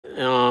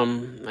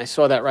I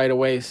saw that right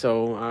away,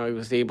 so I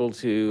was able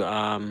to.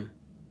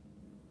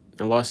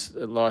 I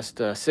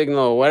lost signal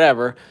or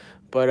whatever,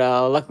 but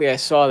luckily I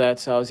saw that,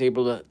 so I was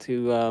able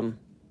to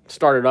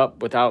start it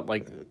up without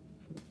like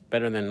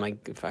better than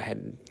like if I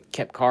had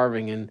kept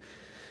carving and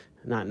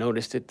not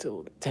noticed it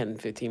till 10,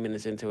 15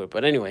 minutes into it.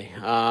 But anyway,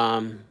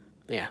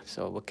 yeah,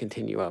 so we'll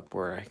continue up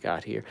where I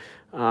got here.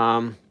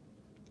 Um,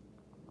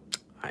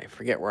 I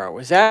forget where I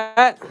was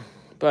at,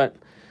 but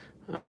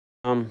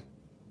um,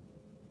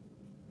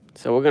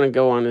 so we're gonna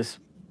go on this.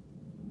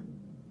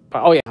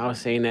 Oh yeah, I was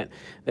saying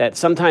that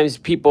sometimes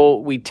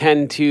people we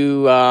tend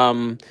to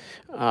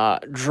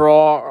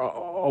draw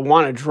or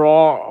want to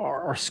draw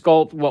or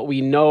sculpt what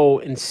we know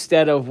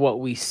instead of what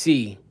we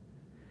see.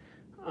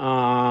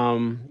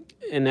 Um,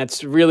 and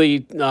that's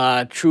really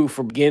true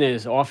for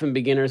beginners. Often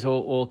beginners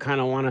will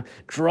kind of want to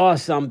draw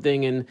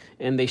something,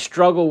 and they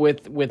struggle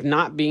with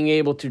not being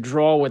able to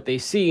draw what they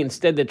see.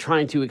 Instead, they're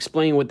trying to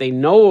explain what they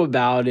know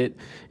about it,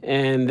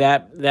 and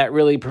that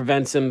really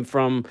prevents them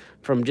from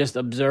just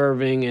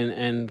observing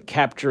and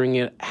capturing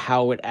it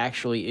how it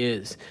actually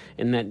is.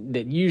 And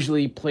that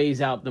usually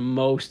plays out the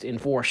most in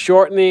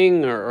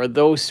foreshortening or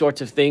those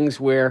sorts of things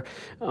where,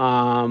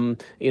 I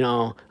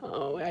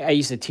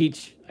used to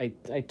teach, I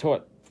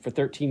taught for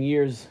 13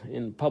 years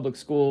in public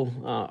school,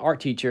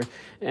 art teacher,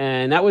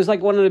 and that was like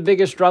one of the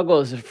biggest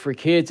struggles for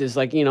kids is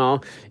like,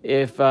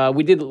 if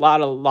we did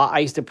I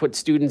used to put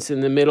students in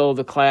the middle of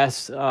the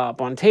class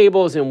up on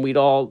tables, and we'd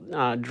all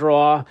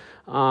draw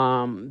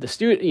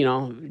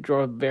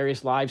draw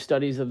various live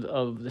studies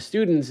of the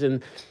students,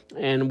 and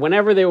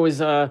whenever there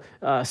was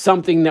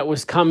something that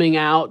was coming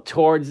out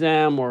towards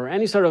them or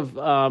any sort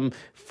of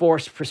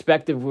forced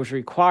perspective was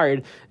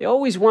required, they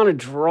always wanted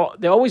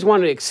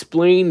to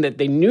explain that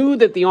they knew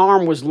that the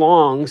arm was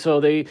long,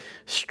 so they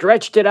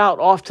stretched it out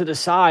off to the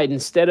side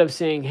instead of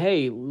saying,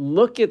 hey,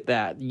 look at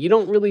that. You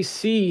don't really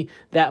see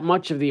that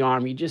much of the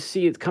arm. You just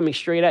see it coming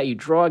straight at you.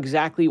 Draw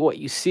exactly what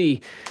you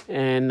see.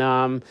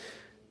 And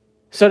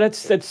so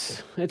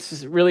that's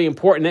really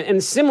important.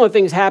 And similar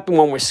things happen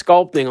when we're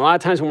sculpting. A lot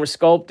of times when we're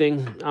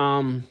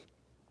sculpting,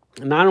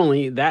 not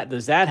only that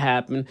does that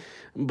happen,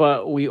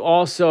 but we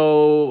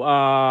also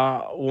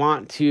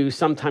want to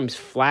sometimes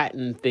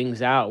flatten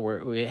things out.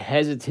 We're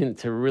hesitant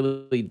to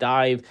really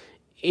dive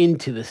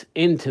into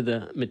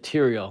the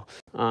material.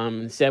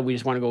 Instead, we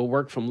just want to go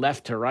work from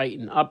left to right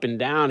and up and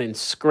down and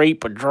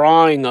scrape a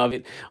drawing of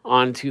it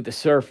onto the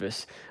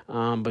surface.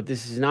 But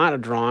this is not a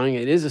drawing;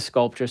 it is a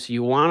sculpture. So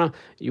you wanna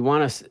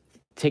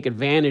take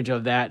advantage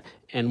of that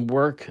and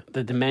work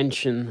the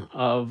dimension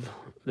of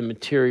the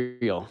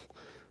material.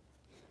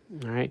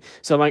 All right.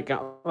 So like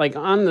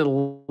on the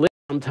lip,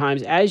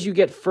 sometimes as you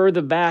get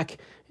further back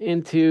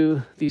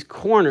into these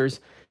corners,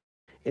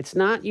 it's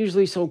not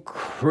usually so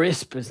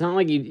crisp. It's not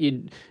like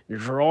you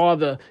draw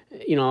the,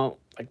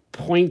 like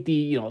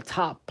pointy,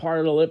 top part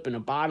of the lip and the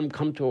bottom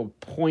come to a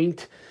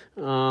point.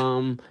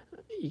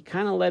 You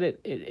kind of let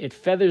it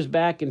feathers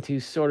back into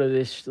sort of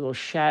this little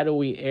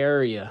shadowy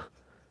area.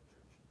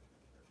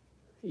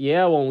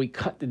 Yeah, when we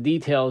cut the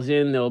details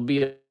in, there'll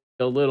be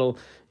a little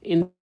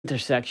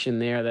intersection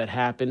there that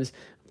happens,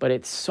 but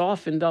it's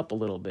softened up a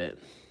little bit.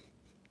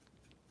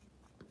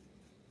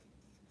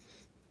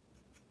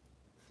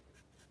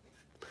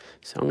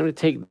 So I'm going to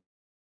take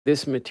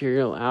this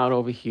material out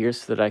over here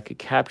so that I could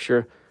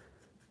capture,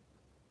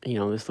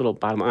 this little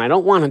bottom. I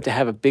don't want him to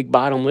have a big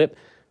bottom lip,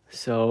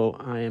 so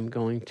I am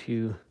going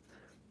to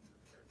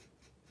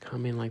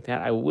come in like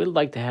that. I would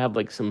like to have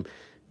like some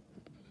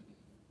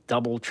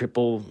double,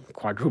 triple,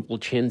 quadruple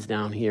chins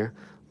down here,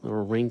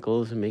 little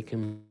wrinkles, and make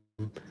him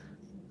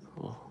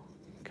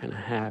kind of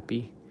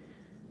happy.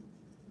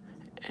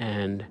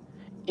 And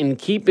in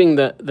keeping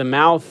the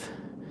mouth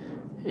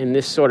in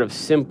this sort of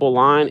simple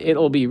line,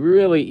 it'll be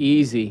really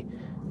easy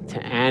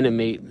to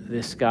animate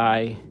this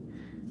guy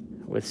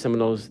with some of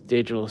those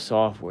digital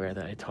software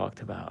that I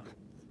talked about.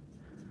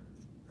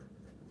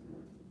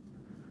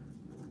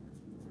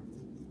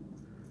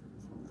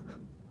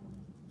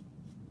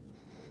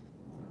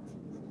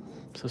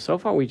 So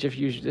far we just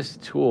used this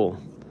tool.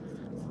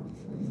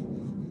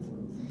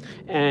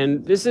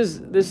 And this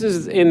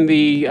is in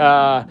the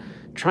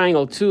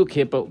triangle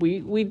toolkit, but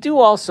we do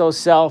also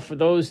sell for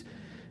those,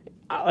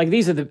 like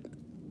these are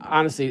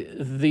honestly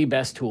the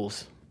best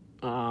tools.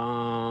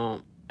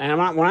 And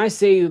when I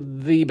say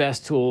the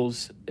best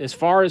tools, as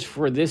far as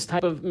for this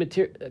type of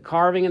material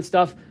carving and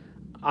stuff,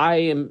 I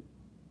am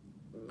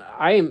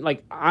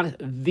like on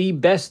the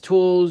best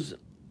tools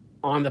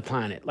on the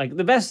planet. Like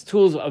the best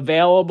tools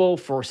available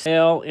for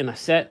sale in a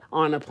set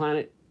on the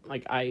planet.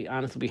 Like I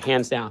honestly be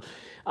hands down.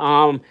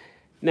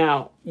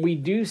 Now we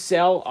do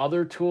sell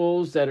other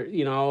tools that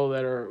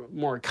are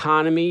more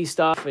economy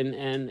stuff,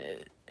 and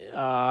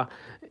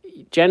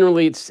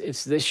generally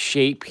it's this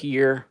shape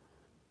here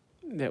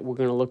that we're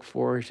going to look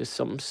for. It's just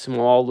some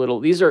small little.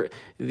 These are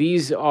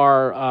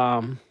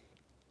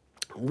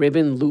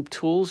ribbon loop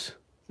tools.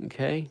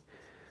 Okay,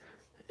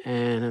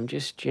 and I'm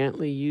just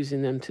gently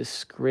using them to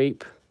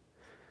scrape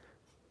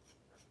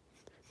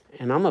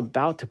And I'm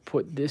about to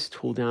put this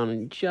tool down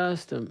in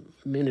just a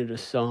minute or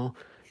so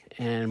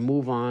and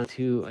move on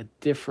to a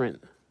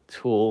different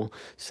tool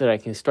so that I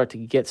can start to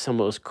get some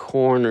of those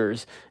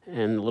corners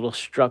and a little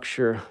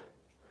structure.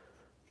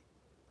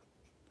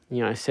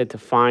 You know, I said to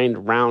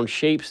find round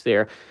shapes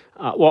there.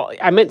 Well,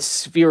 I meant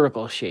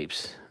spherical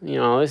shapes. You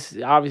know, this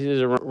obviously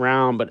is a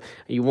round, but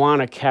you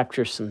want to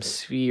capture some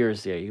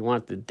spheres there. You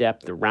want the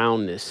depth, the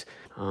roundness,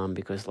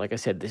 because like I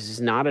said, this is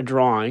not a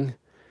drawing.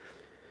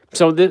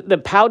 So the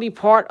pouty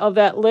part of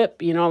that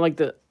lip, you know, like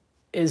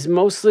is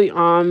mostly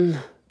on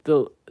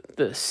the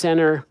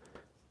center,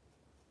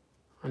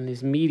 on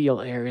these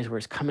medial areas where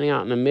it's coming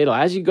out in the middle.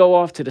 As you go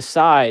off to the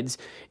sides,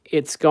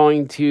 it's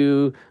going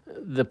to,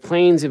 the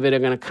planes of it are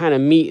going to kind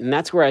of meet, and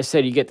that's where I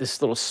said you get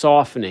this little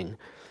softening.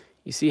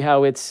 You see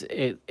how it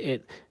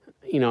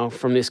you know,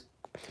 from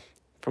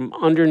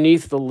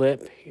underneath the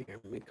lip. Here,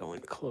 let me go in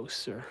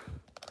closer.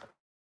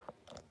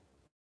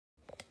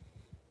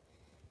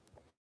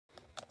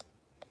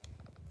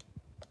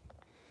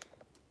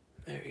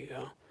 There you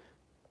go.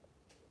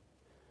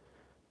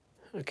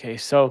 Okay,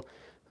 so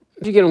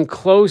if you get them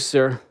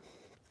closer,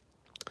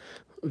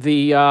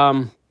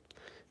 the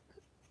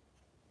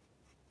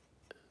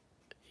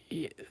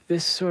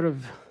this sort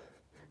of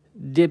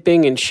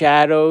dipping and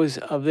shadows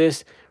of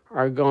this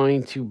are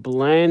going to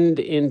blend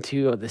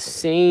into the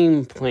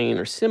same plane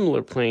or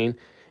similar plane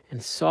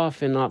and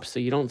soften up so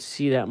you don't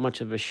see that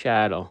much of a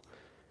shadow.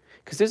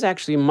 Because there's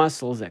actually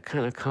muscles that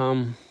kind of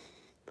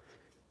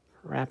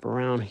wrap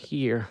around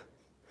here.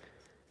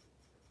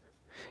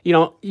 You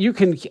know, you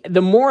can,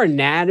 the more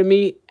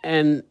anatomy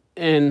and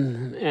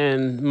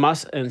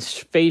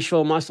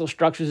facial muscle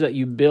structures that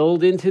you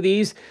build into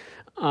these,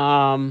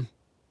 it'll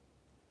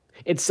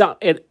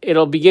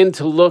begin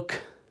to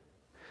look,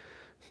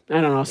 I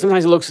don't know,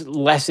 sometimes it looks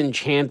less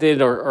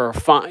enchanted or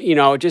fun, you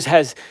know,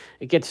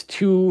 it gets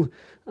too,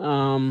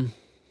 I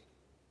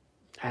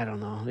don't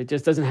know, it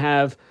just doesn't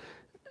have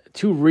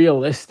too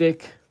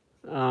realistic.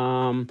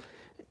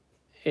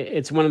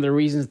 It's one of the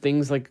reasons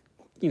things like,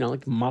 you know,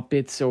 like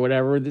Muppets or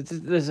whatever,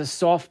 there's a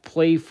soft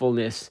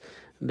playfulness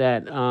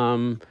that,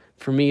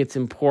 for me, it's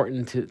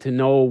important to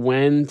know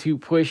when to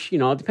push, you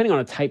know, depending on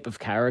a type of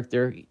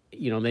character,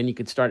 you know, then you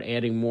could start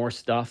adding more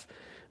stuff.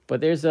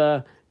 But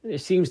there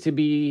seems to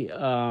be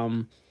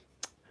a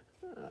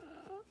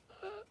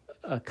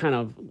kind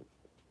of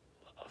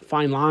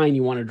fine line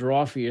you want to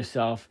draw for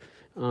yourself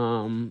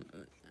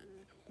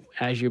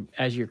as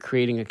you're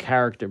creating a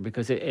character,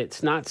 because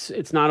it's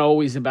not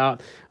always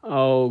about,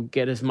 oh,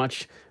 get as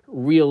much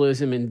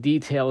realism and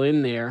detail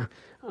in there.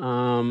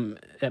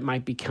 That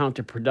might be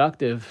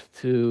counterproductive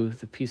to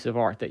the piece of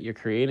art that you're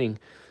creating.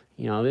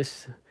 You know,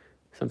 this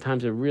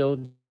sometimes a real,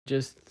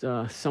 just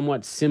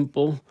somewhat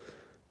simple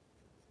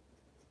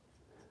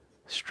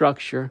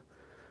structure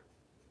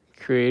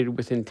created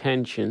with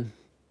intention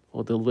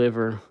will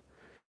deliver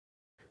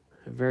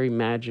a very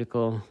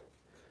magical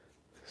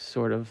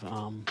sort of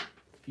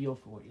feel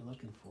for what you're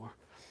looking for.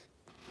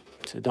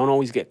 So don't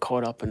always get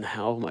caught up in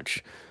how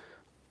much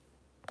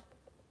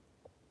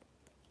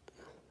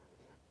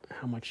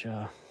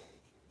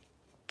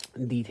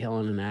detail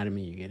and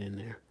anatomy you get in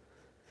there.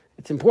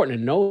 It's important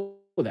to know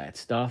that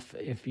stuff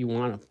if you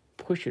want to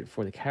push it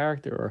for the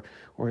character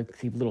or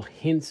see little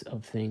hints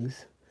of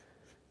things.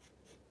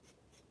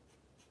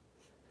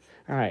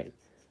 All right.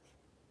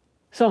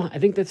 So I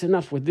think that's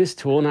enough with this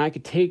tool. Now I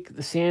could take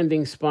the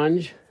sanding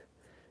sponge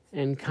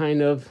and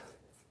kind of,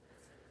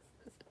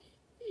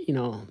 you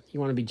know, you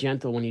want to be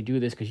gentle when you do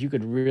this, because you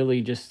could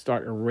really just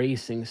start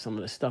erasing some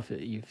of the stuff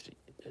that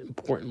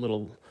important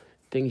little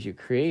things you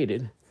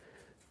created.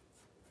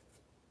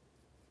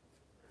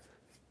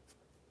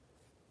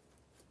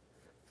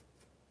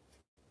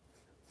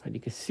 But you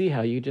can see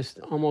how you just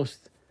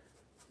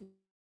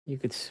you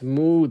could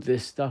smooth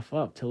this stuff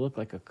up to look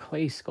like a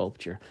clay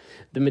sculpture.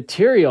 The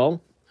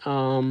material,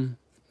 the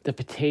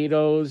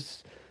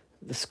potatoes,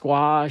 the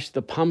squash,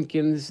 the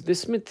pumpkins,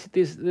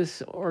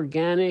 this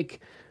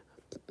organic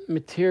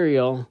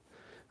material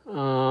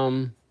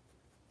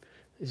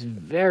is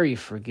very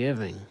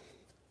forgiving.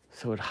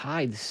 So it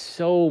hides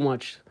so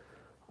much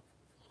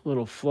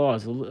little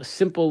flaws, a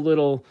simple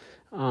little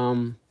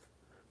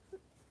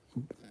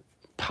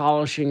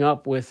polishing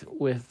up with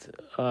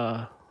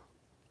a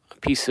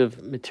piece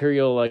of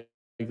material like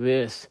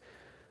this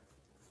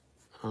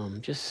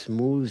just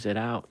smooths it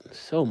out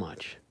so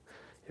much.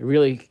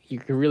 You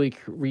can really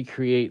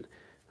recreate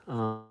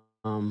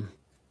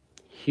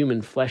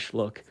human flesh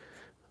look,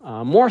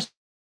 more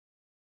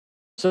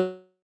so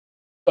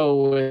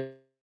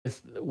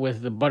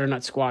with the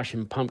butternut squash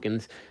and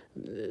pumpkins.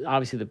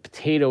 Obviously the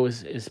potato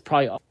is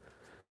probably,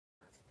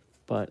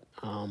 but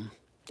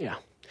yeah.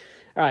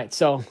 All right,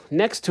 so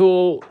next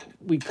tool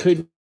we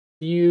could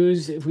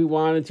use if we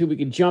wanted to. We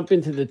could jump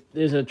into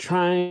there's a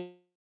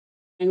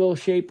triangle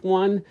shaped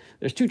one.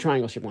 There's two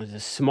triangle shaped ones.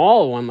 There's a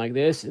small one like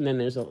this, and then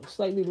there's a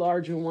slightly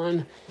larger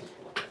one.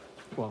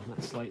 Well,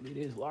 not slightly, it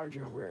is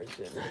larger. Where is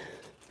it?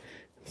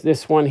 It's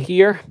this one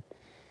here.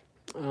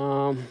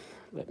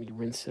 let me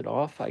rinse it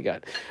off.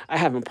 I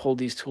haven't pulled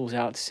these tools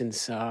out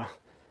since, I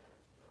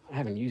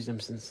haven't used them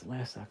since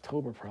last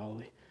October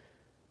probably.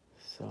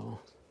 So,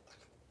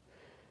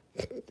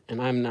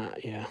 and I'm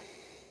not, yeah.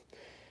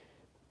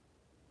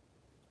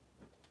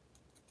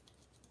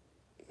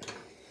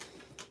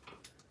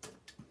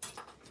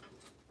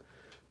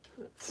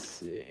 Let's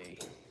see.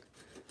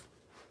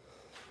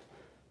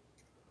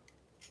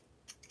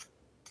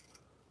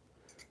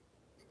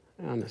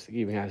 And this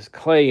even has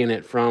clay in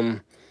it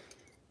from,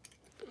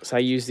 so I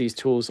use these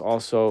tools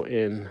also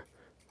in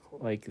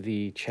like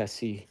the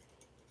Chessie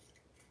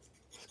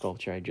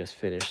sculpture I just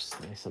finished.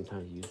 I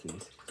sometimes use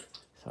these.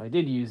 So I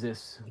did use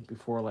this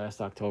before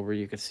last October.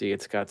 You can see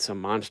it's got some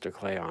monster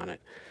clay on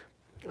it.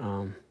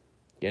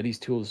 Yeah, these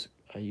tools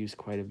I use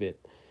quite a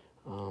bit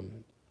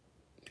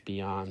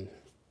beyond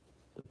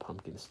the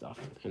pumpkin stuff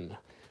and the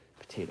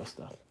potato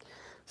stuff.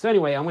 So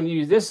anyway, I'm going to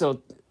use this.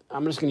 So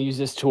I'm just going to use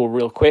this tool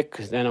real quick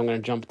because then I'm going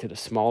to jump to the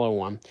smaller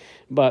one.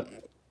 But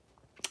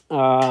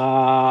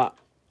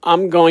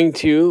I'm going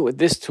to, with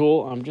this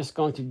tool, I'm just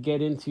going to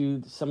get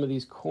into some of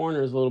these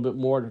corners a little bit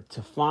more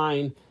to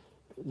find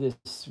this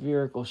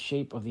spherical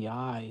shape of the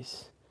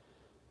eyes.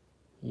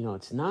 You know,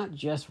 it's not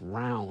just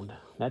round.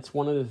 That's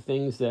one of the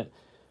things that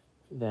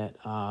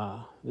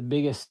the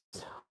biggest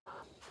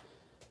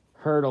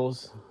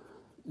hurdles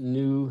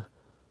new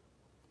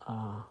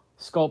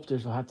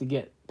sculptors will have to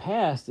get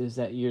past is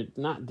that you're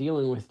not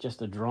dealing with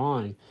just a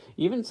drawing.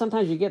 Even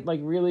sometimes you get like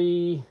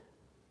really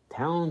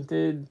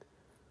talented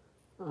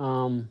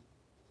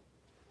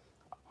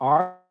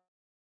artists,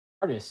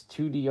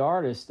 2D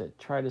artists that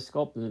try to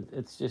sculpt, and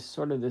it's just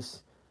sort of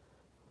this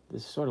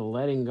sort of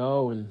letting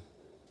go and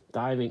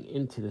diving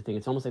into the thing.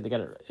 It's almost like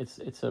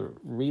it's a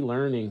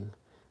relearning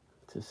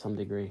to some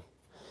degree.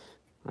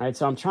 All right,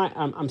 so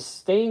I'm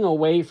staying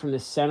away from the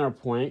center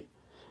point,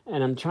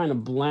 and I'm trying to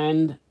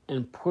blend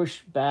and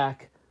push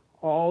back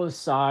all the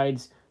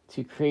sides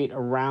to create a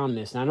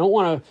roundness. And I don't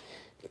want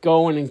to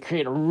go in and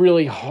create a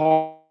really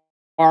hard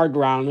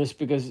roundness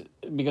because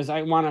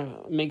I want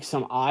to make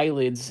some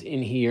eyelids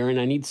in here, and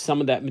I need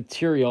some of that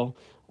material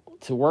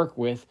to work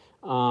with.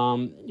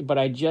 But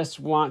I just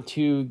want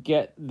to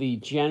get the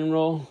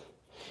general,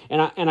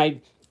 and I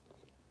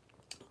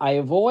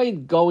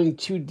avoid going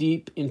too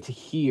deep into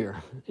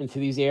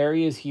these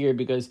areas here,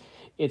 because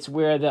it's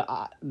where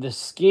the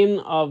skin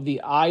of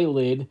the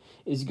eyelid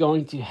is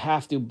going to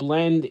have to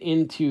blend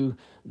into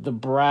the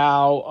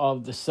brow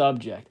of the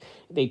subject.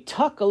 They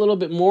tuck a little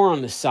bit more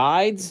on the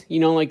sides, you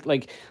know,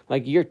 like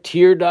your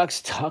tear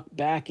ducts tuck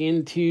back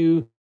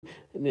into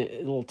the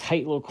little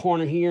tight little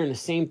corner here, and the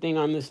same thing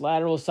on this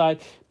lateral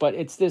side. But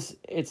it's this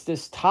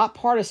top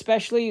part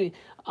especially,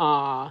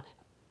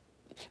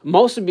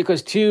 mostly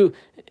because too,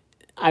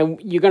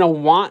 you're gonna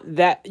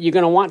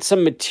want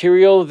some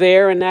material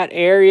there in that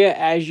area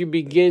as you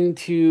begin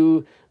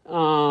to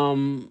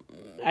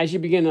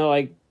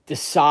like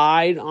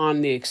decide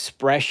on the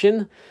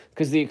expression,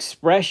 because the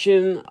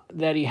expression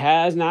that he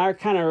has now, I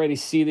kind of already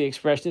see the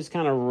expression. It's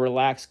kind of a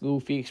relaxed,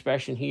 goofy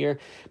expression here.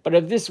 But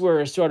if this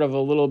were sort of a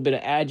little bit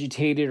of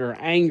agitated or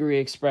angry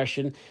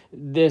expression,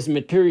 there's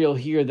material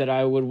here that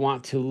I would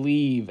want to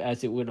leave,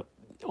 as it would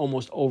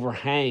almost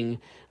overhang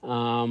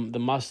the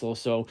muscle.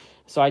 So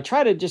I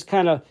try to just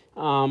kind of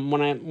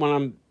when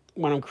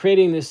I'm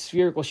creating this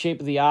spherical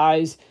shape of the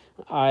eyes,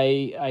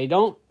 I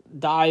don't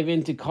dive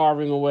into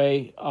carving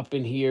away up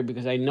in here,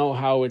 because I know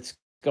how it's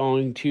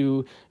going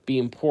to be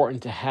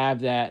important to have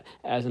that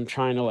as I'm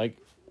trying to like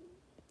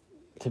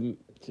to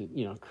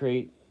you know,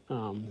 create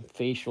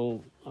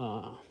facial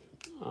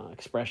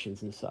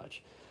expressions and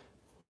such.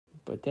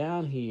 But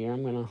down here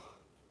I'm gonna,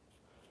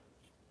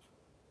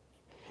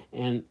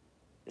 and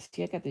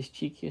see, I got this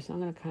cheek here, so I'm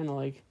gonna kind of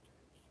like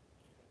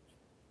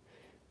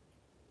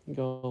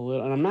go a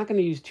little, and I'm not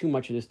gonna use too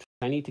much of this.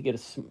 I need to get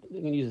I'm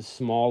gonna use a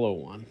smaller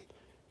one,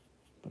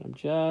 but I'm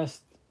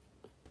just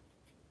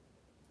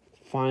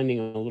finding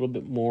a little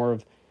bit more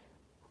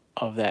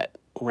of that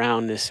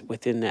roundness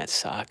within that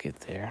socket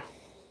there.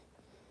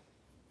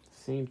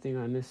 Same thing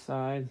on this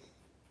side.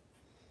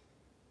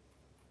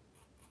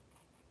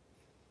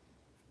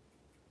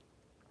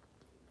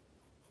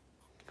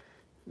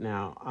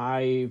 Now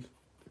I'm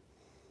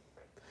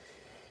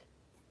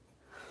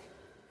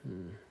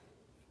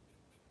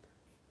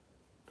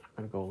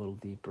gonna go a little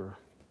deeper.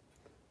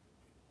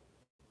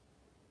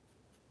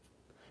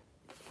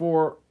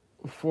 For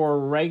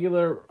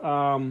regular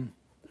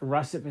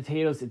russet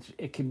potatoes,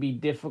 it can be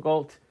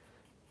difficult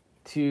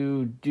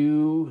to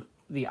do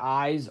the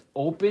eyes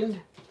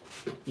open,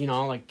 you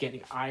know, like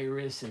getting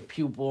iris and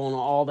pupil and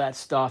all that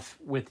stuff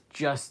with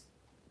just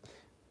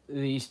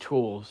these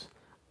tools.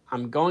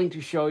 I'm going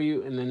to show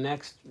you in the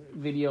next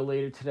video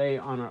later today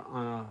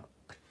on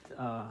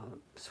a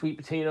sweet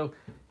potato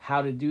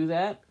how to do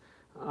that.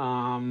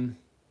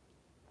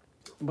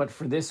 But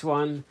for this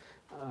one,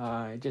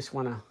 I just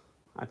want to,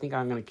 I think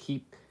I'm going to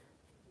keep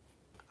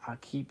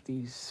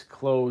these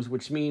closed,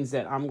 which means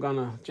that I'm going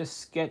to just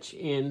sketch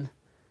in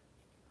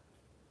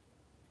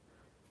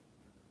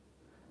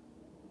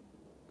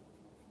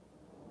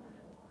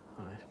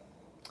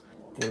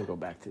I'm going to go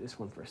back to this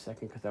one for a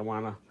second because I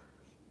want to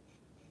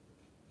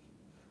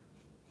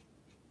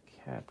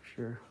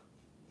capture.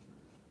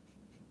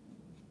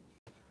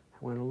 I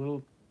went a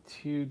little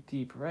too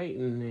deep right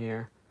in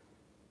there.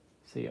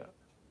 See, I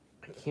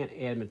can't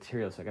add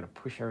material, so I got to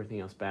push everything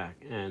else back.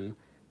 And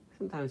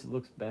sometimes it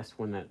looks best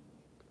when that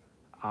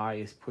eye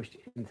is pushed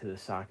into the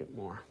socket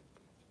more.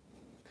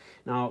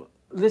 Now,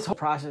 this whole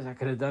process I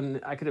could have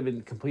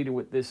been completed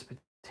with this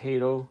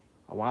potato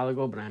a while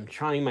ago, but I'm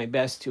trying my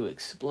best to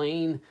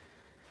explain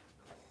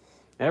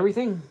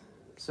everything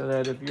so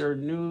that if you're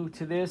new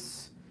to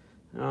this,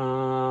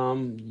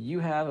 you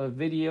have a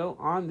video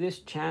on this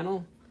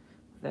channel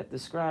that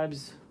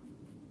describes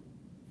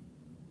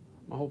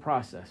the whole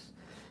process.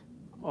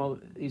 All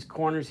these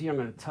corners here, I'm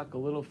going to tuck a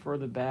little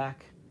further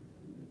back,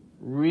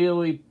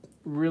 really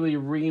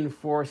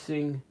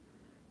reinforcing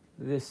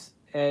this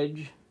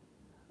edge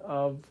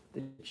of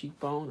the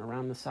cheekbone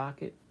around the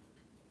socket,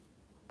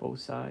 both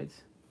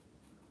sides.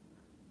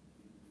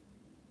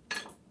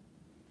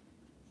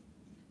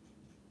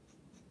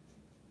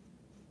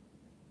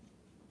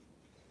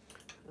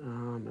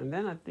 And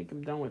then I think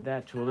I'm done with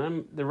that tool.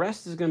 Then the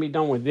rest is going to be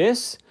done with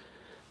this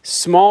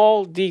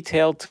small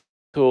detail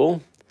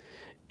tool,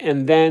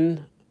 and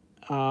then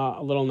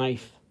a little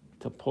knife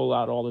to pull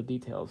out all the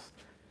details.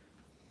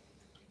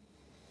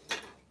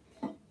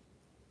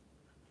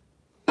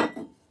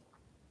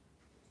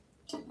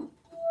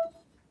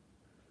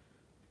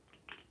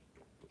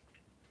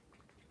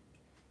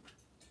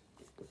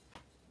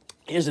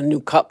 Here's a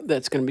new cup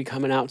that's going to be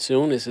coming out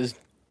soon. This is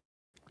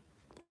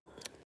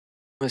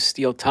a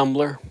steel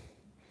tumbler.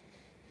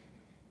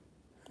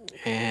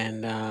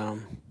 And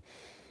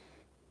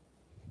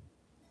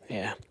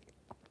yeah,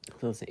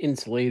 so it's an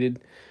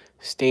insulated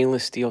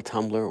stainless steel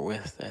tumbler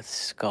with that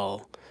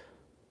skull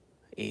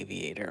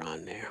aviator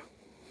on there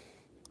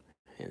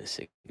and a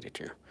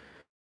signature.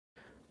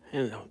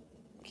 And it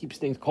keeps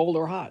things cold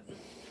or hot.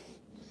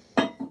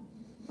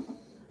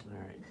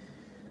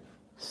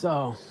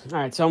 All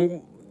right, so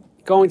I'm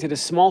going to the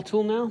small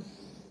tool now.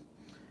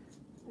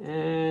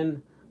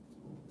 And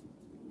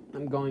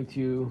I'm going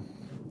to,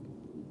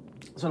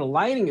 so the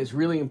lighting is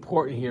really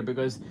important here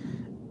because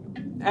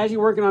as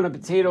you're working on a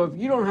potato, if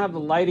you don't have the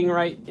lighting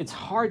right, it's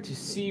hard to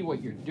see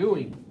what you're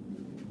doing.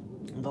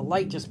 The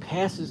light just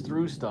passes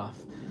through stuff.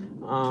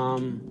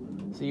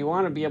 So you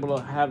want to be able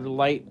to have the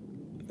light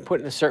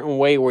put in a certain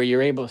way where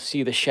you're able to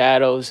see the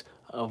shadows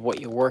of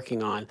what you're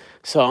working on.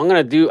 So I'm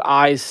going to do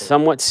eyes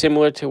somewhat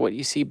similar to what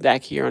you see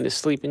back here on the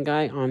sleeping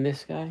guy, on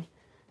this guy.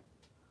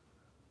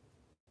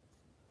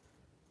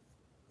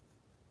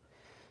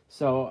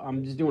 So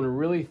I'm just doing a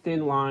really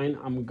thin line.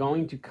 I'm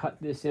going to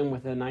cut this in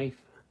with a knife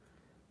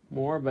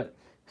more, but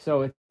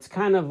so it's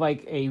kind of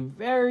like a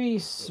very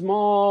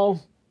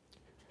small,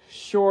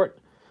 short,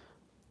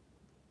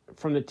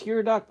 from the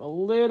tear duct, a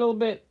little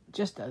bit,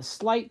 just a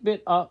slight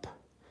bit up,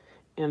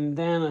 and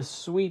then a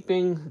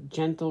sweeping,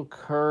 gentle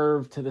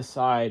curve to the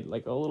side,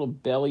 like a little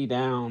belly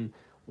down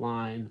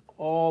line,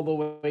 all the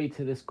way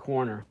to this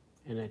corner,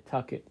 and I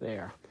tuck it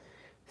there.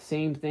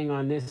 Same thing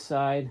on this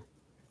side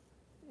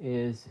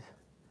is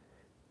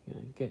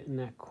get in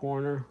that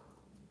corner,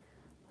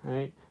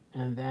 right?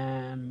 And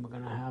then we're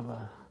going to have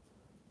a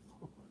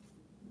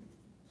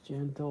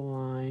gentle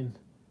line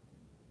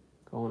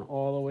going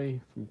all the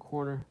way from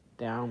corner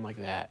down like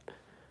that.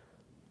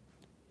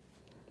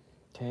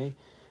 Okay.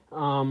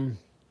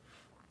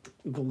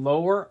 The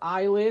lower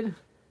eyelid,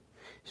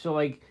 so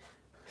like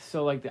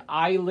the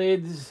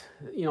eyelids,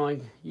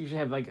 like usually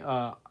have like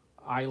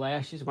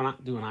eyelashes. We're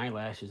not doing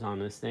eyelashes on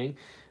this thing,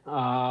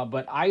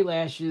 but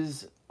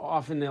eyelashes,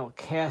 often they'll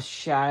cast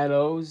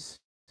shadows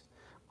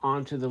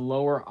onto the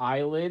lower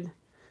eyelid,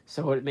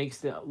 so it makes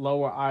the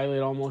lower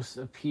eyelid almost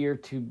appear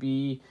to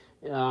be,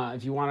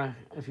 if you want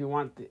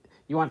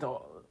the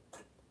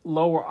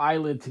lower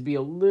eyelid to be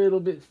a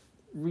little bit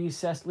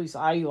recessed. At least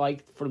I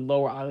like for the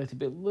lower eyelid to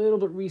be a little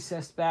bit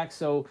recessed back,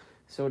 so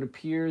it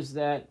appears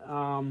that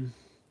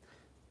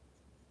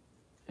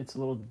it's a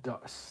little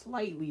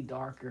slightly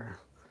darker.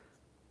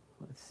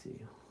 Let's see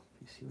if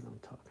you see what I'm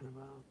talking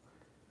about.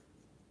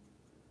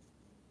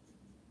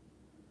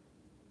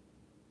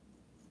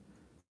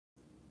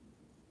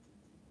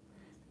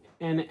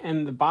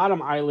 And the bottom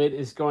eyelid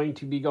is going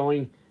to be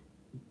going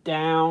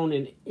down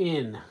and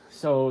in.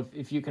 So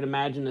if you can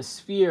imagine a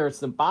sphere, it's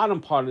the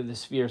bottom part of the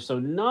sphere. So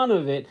none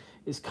of it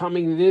is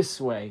coming this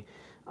way.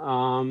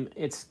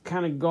 It's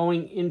kind of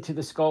going into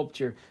the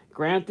sculpture.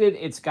 Granted,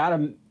 it's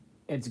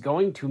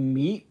going to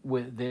meet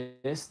with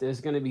this. There's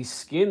going to be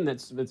skin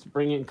that's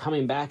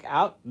coming back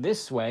out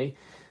this way,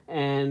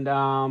 and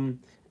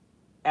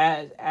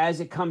as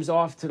it comes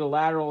off to the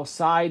lateral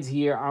sides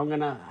here, I'm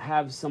going to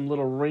have some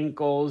little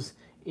wrinkles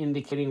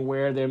indicating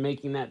where they're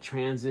making that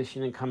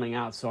transition and coming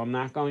out. So I'm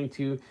not going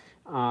to,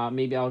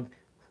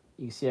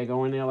 you see I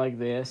go in there like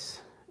this,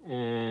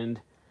 and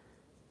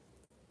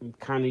I'm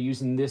kind of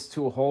using this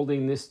tool,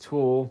 holding this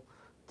tool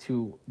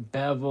to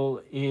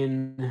bevel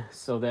in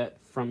so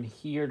that from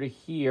here to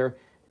here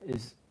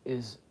is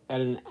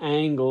at an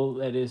angle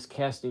that is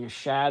casting a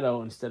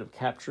shadow instead of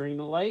capturing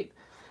the light.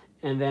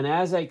 And then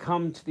as I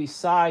come to these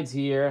sides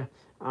here,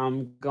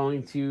 I'm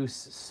going to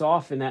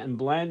soften that and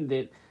blend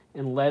it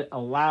and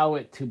allow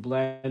it to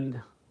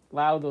blend,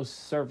 allow those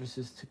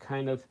surfaces to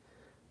kind of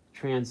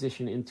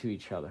transition into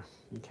each other,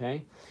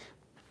 okay?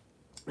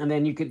 And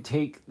then you could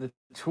take the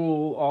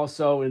tool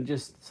also and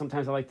just,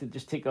 sometimes I like to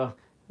just take a,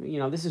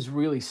 this is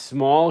really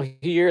small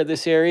here,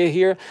 this area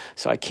here,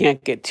 so I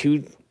can't get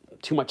too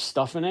much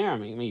stuff in there. I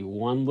mean, maybe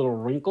one little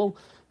wrinkle.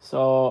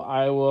 So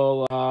I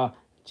will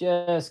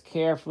just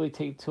carefully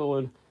take the tool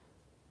and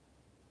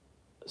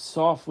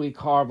softly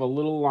carve a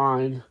little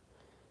line,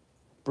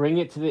 bring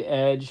it to the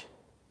edge,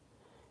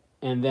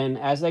 and then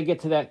as I get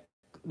to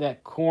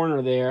that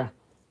corner there,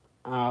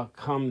 I'll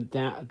come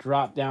down,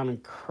 drop down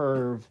and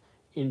curve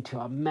into,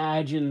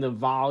 imagine the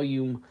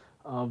volume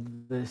of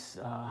this,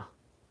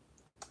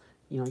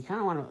 you kind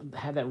of want to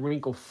have that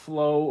wrinkle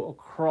flow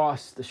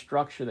across the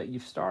structure that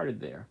you've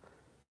started there.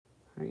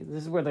 Right?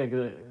 This is where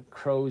the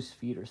crow's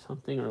feet or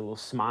something, or a little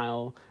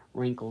smile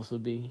wrinkles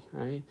would be,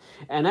 right?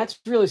 And that's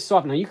really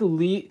soft. Now you can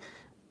leave,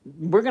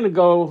 we're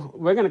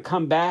gonna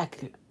come back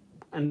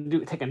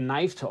and take a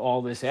knife to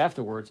all this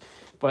afterwards,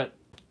 but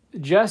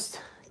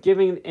just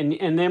giving,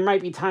 and there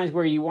might be times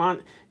where you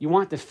want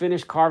the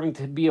finished carving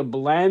to be a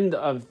blend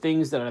of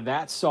things that are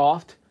that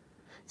soft.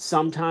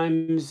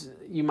 Sometimes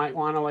you might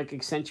want to like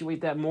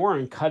accentuate that more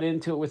and cut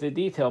into it with a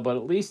detail, but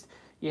at least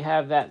you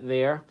have that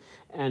there.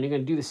 And you're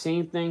going to do the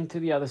same thing to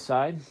the other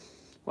side.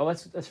 Well,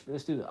 let's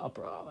do the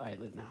upper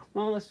eyelid now.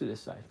 Well, let's do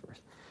this side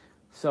first.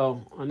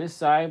 So on this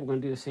side, we're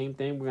going to do the same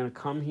thing. We're going to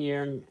come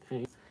here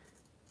and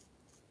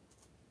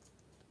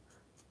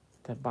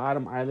that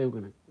bottom eyelid,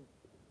 we're going to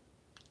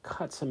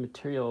cut some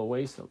material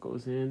away so it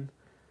goes in.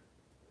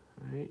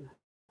 All right.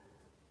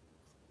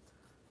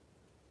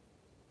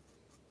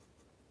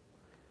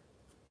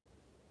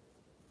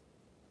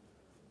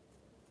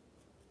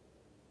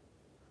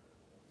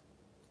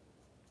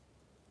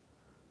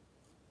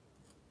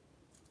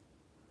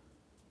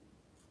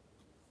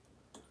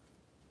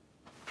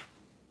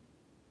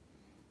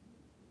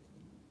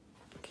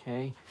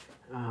 Okay.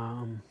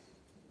 All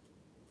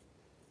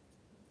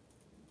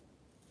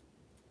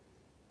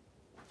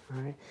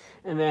right.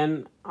 And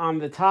then on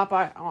the top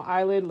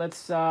eyelid,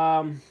 let's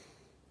go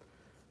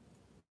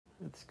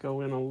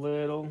in a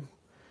little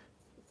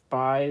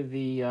by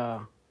the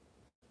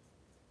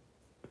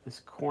this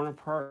corner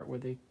part where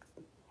they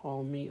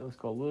all meet. Let's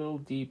go a little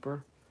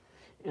deeper.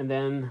 And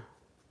then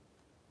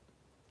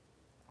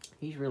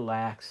he's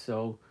relaxed,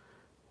 so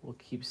we'll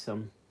keep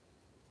some.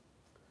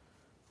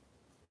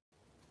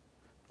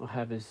 We'll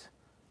have his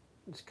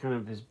kind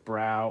of his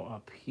brow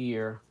up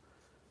here.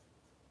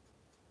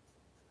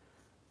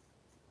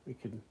 We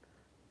could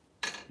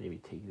maybe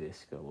take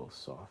this, go a little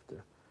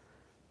softer.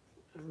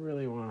 I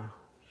really want to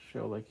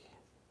show like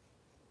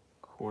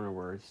corner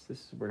words. This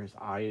is where his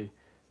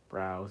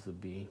eyebrows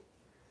would be.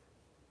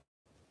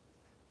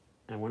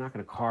 And we're not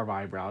going to carve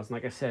eyebrows. And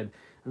like I said,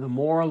 the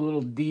more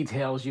little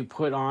details you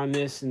put on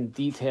this, and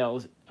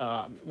details,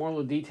 more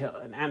little detail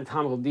and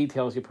anatomical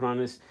details you put on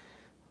this,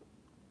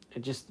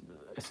 it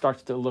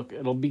starts to look,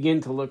 it'll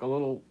begin to look a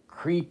little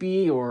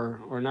creepy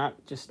or not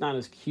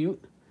as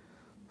cute.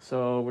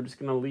 So we're just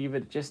going to leave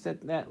it just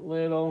at that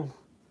little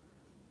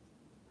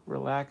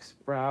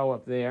relaxed brow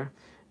up there.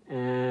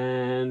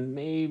 And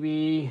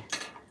maybe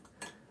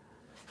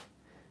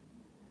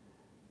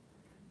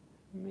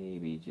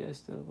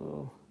just a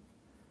little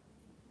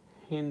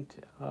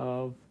hint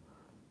of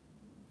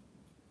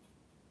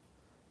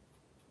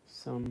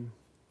some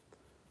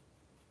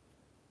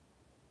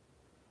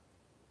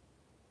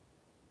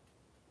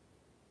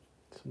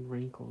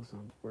wrinkles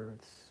on where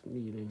it's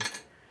meeting.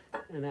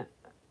 And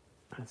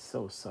that's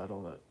so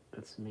subtle that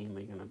it's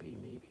mainly going to be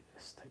maybe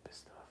this type of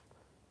stuff.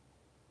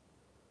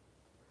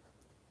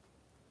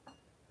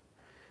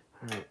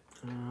 All right.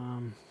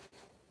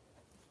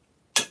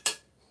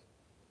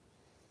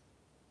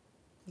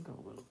 Go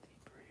a little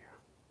deeper here.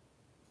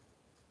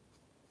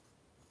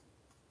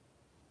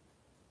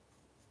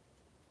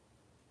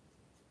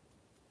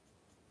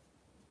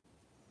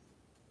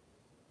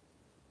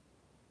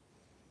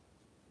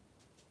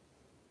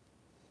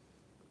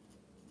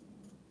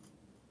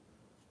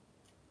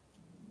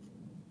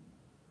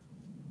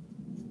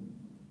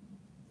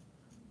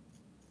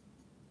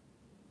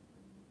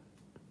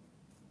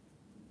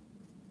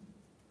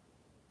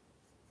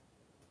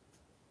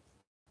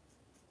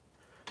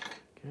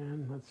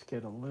 Again, let's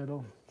get a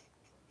little.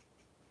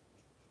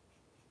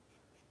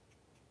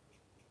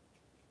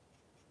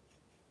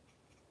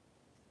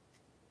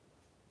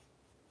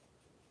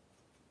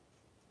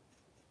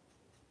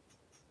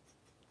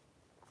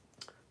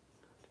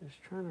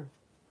 Just trying to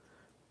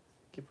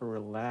give a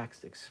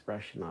relaxed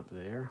expression up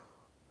there.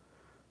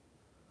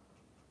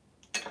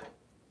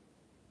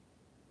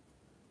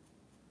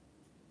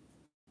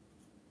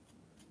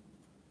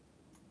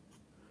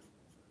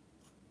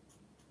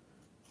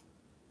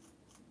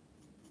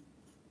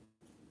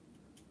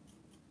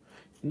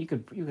 And you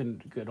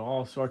can get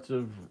all sorts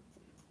of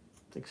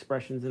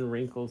expressions and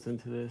wrinkles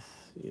into this,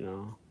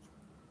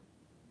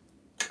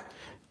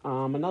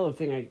 Another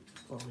thing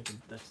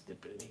let's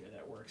dip it in here.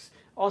 That works.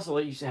 Also,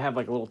 I used to have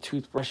like a little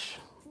toothbrush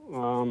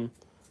um,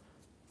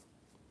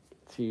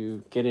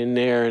 to get in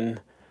there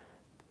and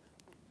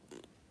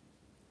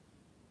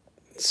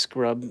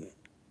scrub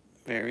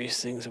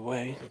various things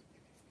away.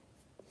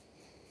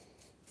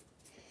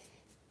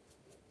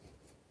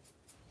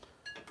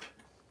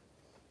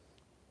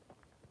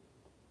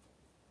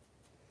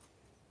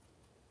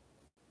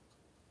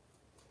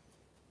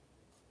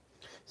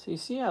 So you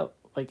see how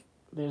like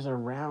there's a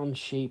round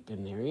shape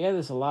in there. Yeah,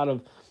 there's a lot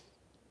of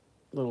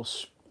little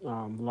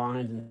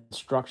lines and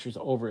structures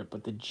over it,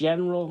 but the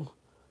general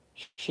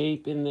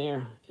shape in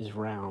there is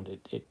round.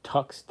 It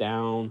tucks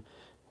down.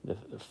 The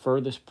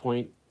furthest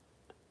point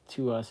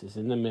to us is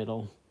in the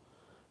middle.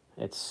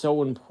 It's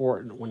so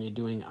important when you're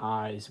doing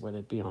eyes, whether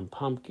it be on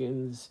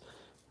pumpkins,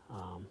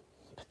 um,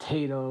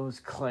 potatoes,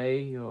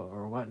 clay,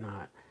 or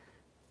whatnot.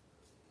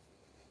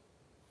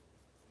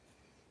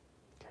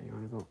 Okay, you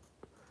want to go.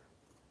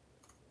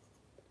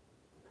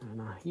 And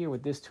now here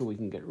with this tool, we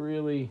can get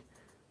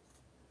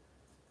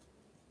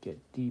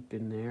deep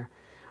in there.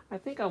 I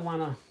think I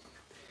want to.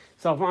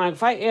 So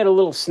if I add a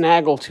little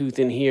snaggle tooth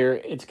in here,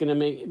 it's going to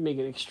make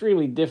it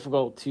extremely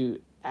difficult to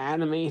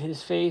animate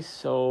his face.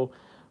 So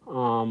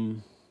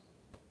and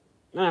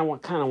I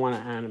kind of want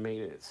to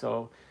animate it.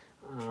 So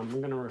I'm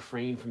going to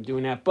refrain from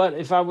doing that. But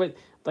if I would,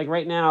 like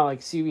right now,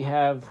 like see we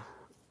have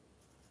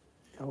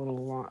a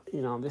little,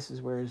 this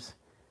is where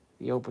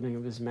the opening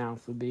of his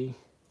mouth would be,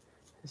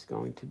 is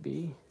going to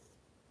be.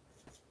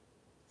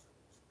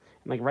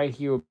 And like right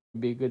here would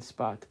be a good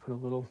spot to put a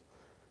little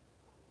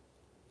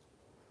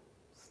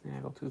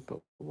snaggle tooth, but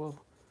we'll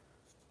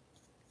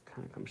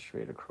kind of come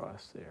straight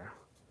across there.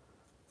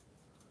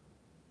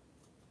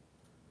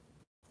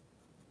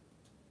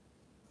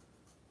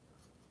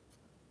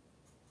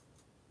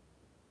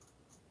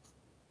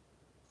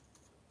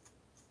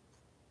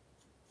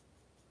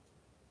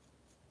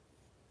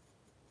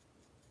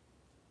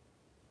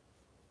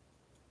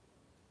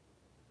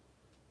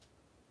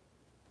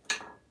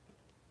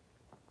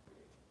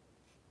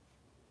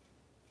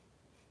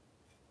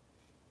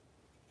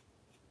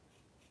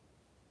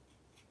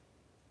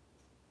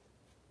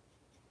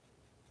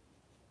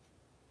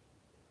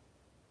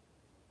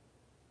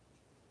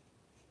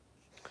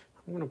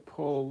 I'm going to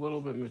pull a little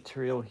bit of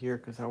material here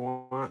because I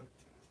want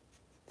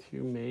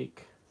to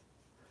make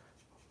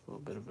a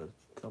little bit of a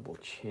double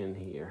chin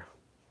here.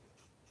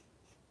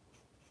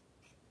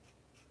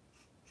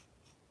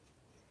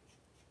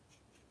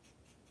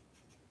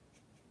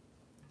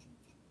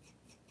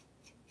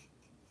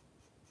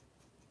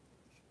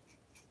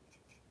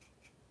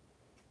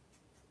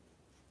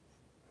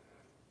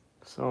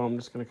 So I'm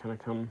just going to kind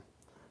of come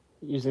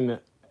using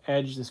the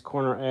edge, this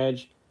corner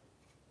edge,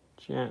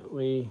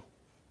 gently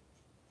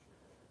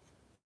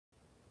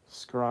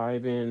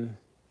scribe in,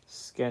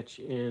 sketch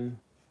in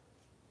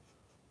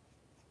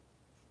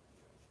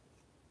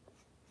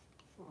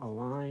a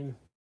line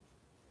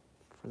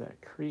for that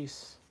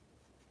crease.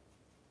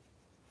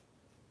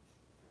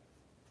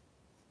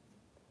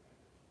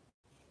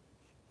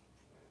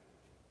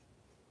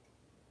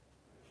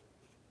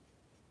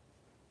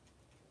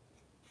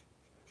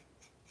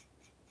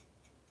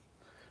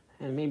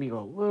 And maybe go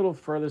a little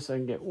further so I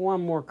can get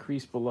one more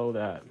crease below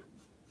that.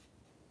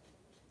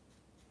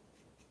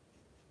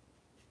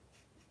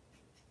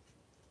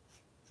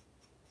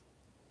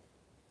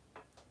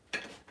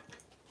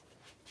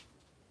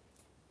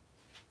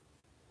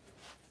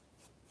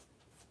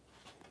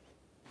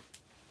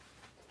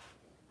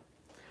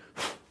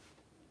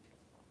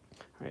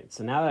 All right,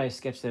 so now that I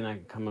sketched in, I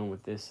can come in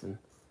with this and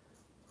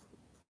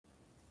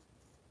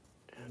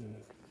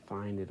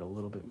find it a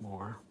little bit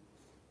more.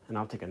 And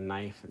I'll take a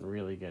knife and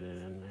really get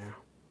it in there.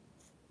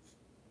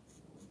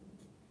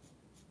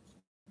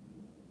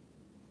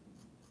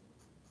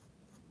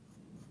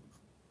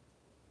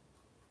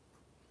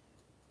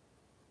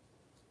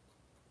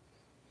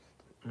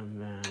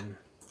 And then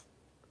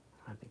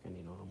I think I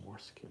need a little more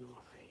skin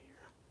off here.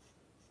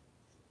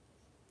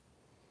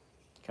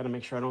 Got to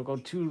make sure I don't go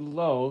too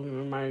low.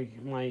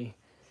 My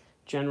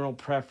general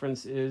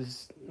preference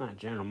is, not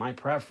general, my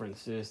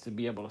preference is to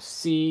be able to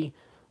see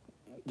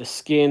the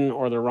skin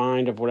or the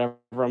rind of whatever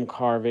I'm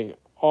carving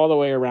all the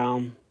way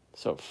around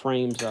so it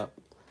frames up.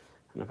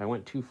 And if I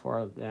went too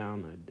far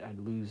down, I'd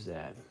lose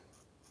that.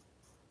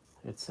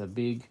 It's a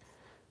big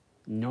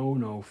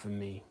no-no for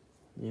me.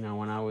 When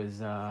I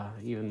was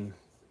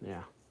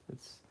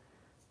it's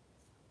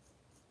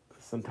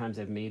sometimes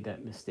I've made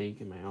that mistake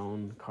in my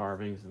own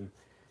carvings, and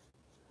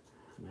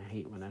I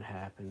hate when that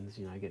happens.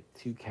 I get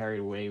too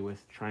carried away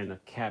with trying to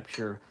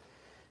capture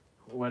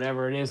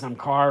whatever it is I'm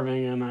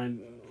carving,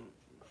 and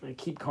I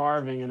keep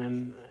carving, and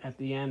then at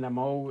the end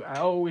I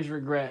always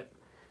regret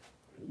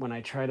when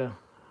I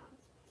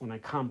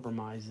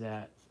compromise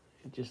that.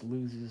 It just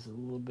loses a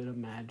little bit of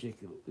magic.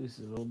 It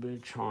loses a little bit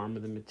of charm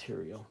of the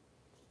material.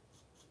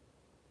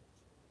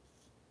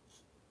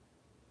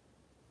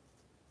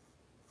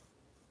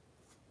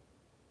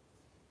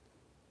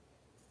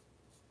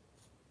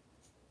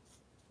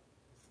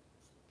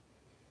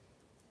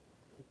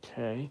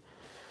 Okay.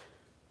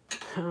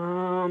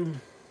 Um,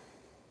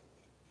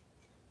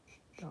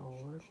 a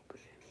little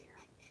bit in here.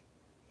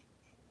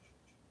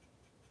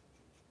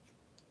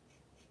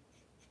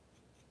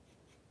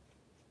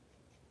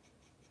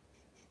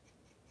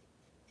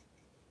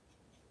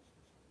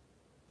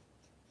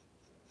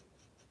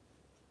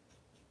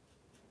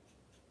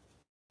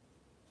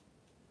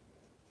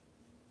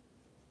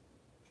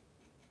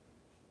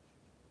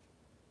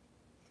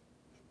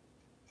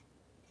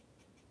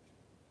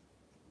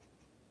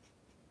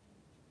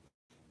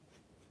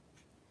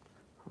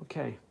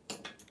 Okay.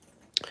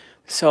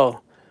 So, I'm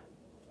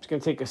just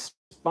going to take a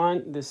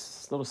sponge,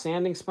 this little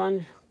sanding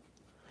sponge. You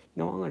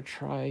know what, I'm going to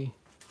try.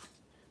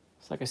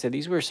 So like I said,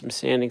 these were some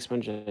sanding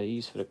sponges I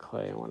used for the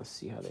clay. I want to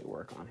see how they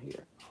work on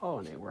here. Oh,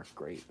 and they work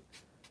great.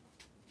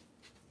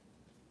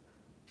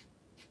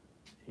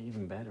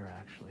 Even better,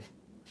 actually.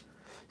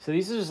 So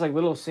these are just like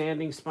little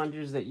sanding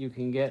sponges that you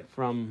can get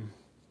from,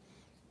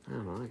 I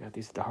don't know, I got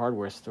these at the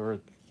hardware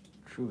store,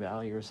 True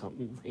Value or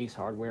something, Ace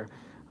Hardware.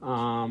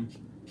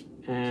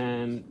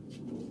 And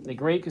they're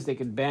great because they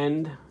could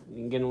bend. You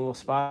can get in little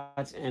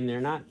spots, and they're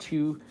not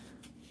too,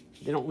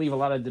 they don't leave a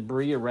lot of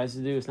debris or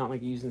residue. It's not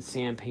like you're using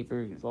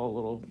sandpaper. It's all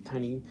little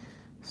tiny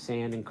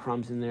sand and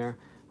crumbs in there.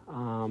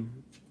 And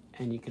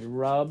you can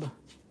rub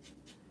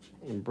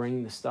and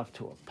bring the stuff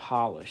to a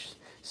polish.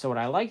 So what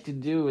I like to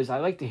do is I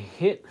like to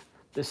hit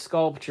the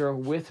sculpture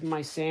with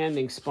my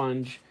sanding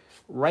sponge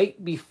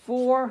right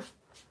before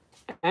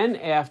and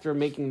after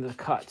making the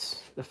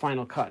cuts, the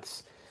final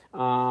cuts.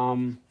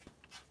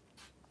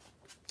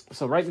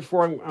 So right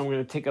before I'm going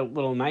to take a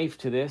little knife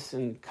to this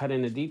and cut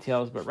in the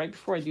details, but right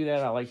before I do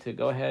that, I like to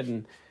go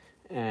ahead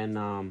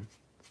and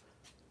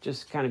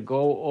just kind of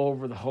go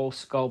over the whole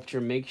sculpture,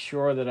 make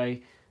sure that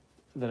I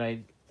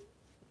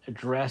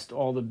addressed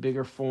all the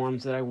bigger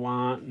forms that I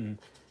want,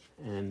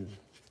 and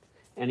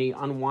any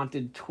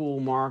unwanted tool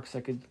marks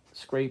I could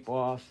scrape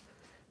off.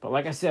 But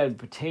like I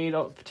said,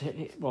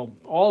 well,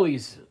 all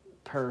these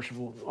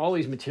perishable, all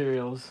these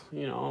materials,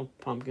 you know,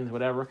 pumpkins,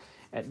 whatever,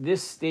 at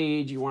this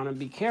stage you want to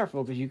be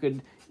careful because you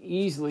could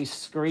easily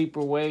scrape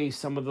away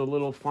some of the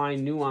little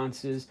fine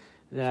nuances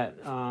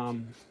that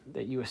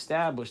that you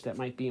established that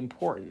might be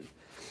important.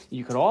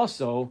 You could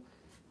also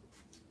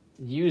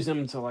use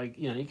them to, like,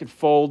 you know, you could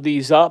fold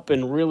these up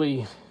and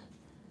really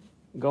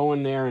go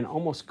in there and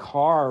almost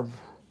carve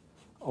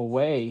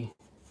away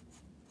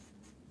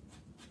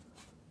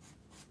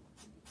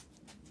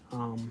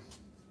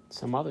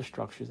some other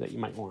structures that you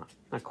might want,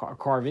 not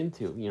carve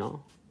into, you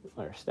know,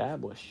 or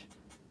establish.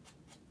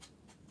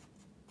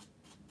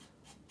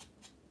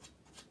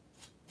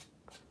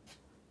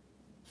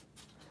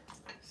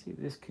 See,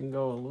 this can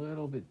go a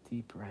little bit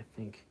deeper, I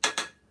think.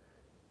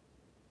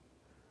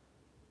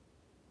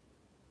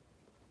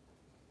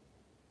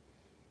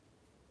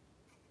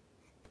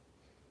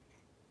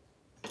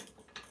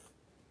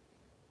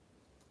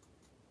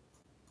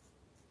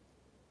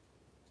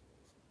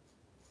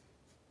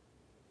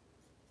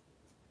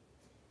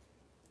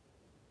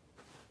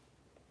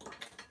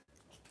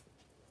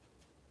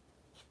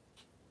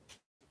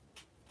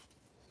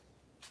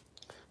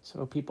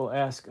 So people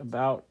ask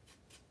about,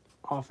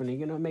 often, are you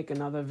going to make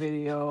another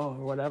video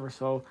or whatever?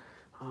 So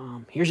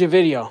here's your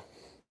video.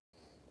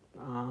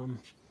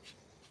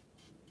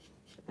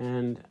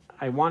 And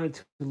I wanted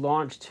to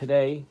launch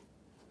today,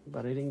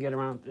 but I didn't get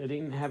around, I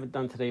didn't have it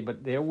done today,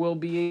 but there will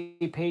be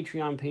a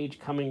Patreon page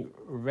coming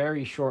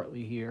very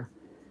shortly here,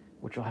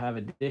 which will have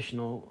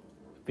additional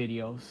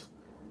videos.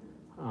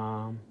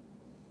 But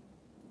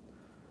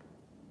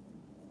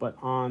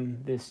on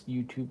this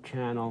YouTube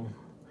channel,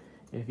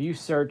 if you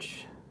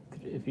search,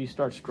 if you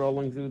start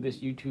scrolling through this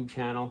YouTube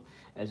channel,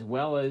 as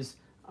well as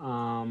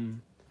my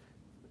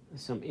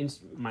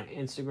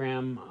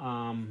Instagram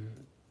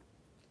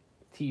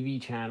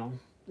TV channel,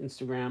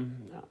 Instagram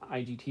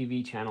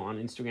IGTV channel on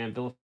Instagram,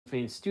 Bill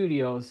Fane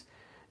Studios,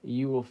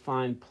 you will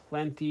find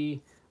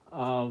plenty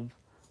of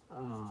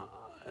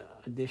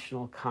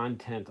additional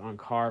content on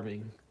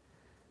carving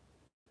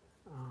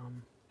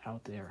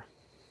out there.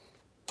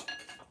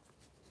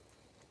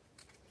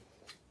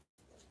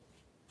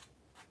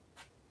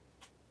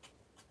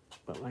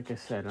 But like I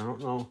said, I don't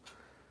know,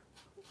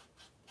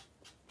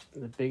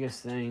 the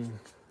biggest thing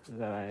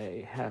that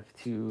I have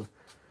to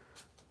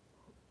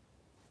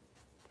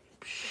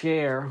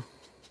share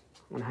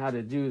on how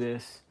to do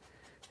this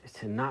is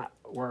to not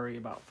worry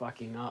about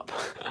fucking up.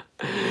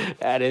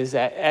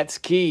 That's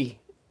key.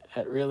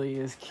 That really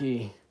is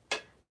key.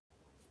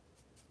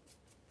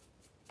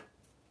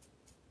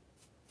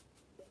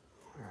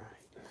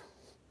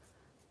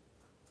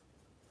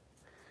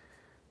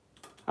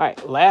 All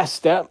right, last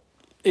step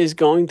is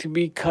going to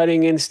be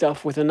cutting in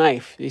stuff with a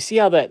knife. You see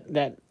how that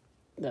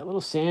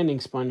little sanding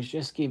sponge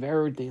just gave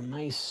everything a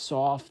nice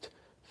soft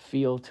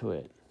feel to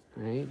it,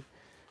 right?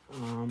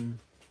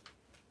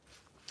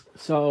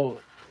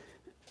 So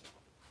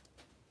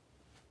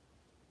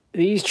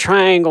these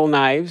triangle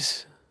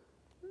knives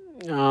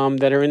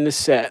that are in the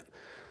set,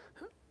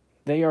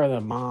 they are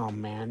the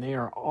bomb, man. They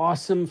are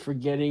awesome for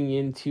getting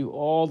into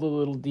all the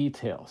little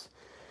details.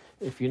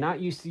 if you're not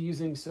used to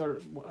using sort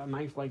of a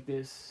knife like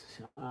this,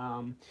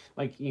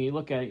 like you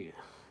look at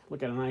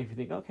a knife, you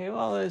think, okay,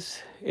 well,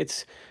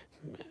 it's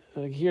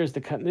like here's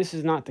the cut. This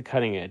is not the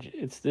cutting edge.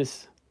 It's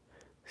this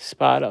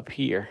spot up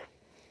here,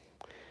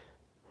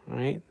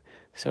 right?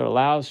 So it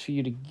allows for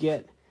you to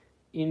get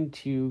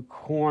into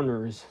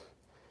corners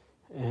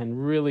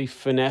and really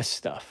finesse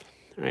stuff.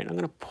 All right, I'm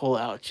gonna pull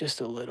out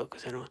just a little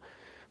because I don't.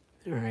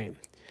 All right,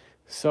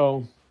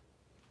 so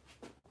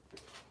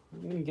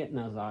I'm gonna get in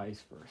those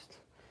eyes first.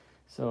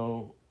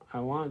 So I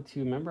want to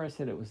remember I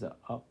said it was the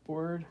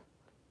upward,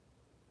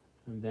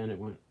 and then it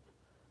went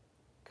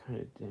kind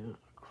of down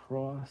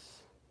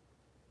across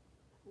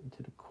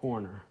into the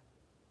corner,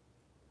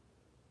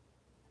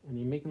 and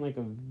you're making like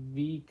a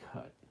V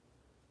cut.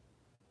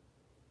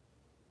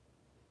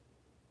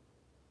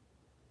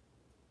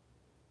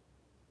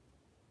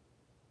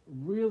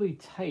 Really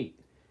tight,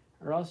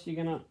 or else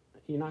you're not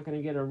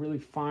gonna get a really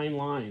fine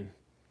line.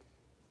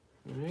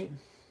 All right.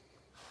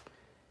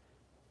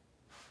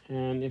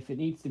 And if it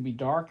needs to be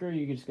darker,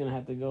 you're just gonna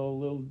have to go a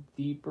little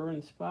deeper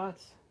in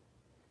spots.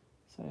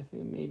 So I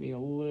think maybe a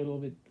little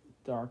bit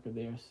darker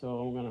there. So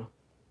I'm gonna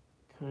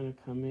kind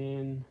of come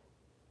in.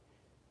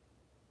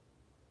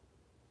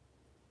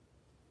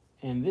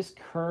 And this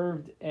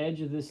curved edge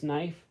of this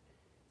knife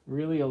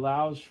really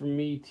allows for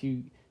me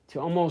to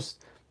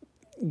almost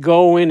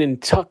go in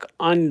and tuck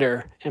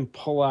under and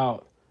pull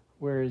out,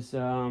 whereas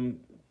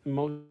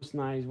most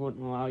knives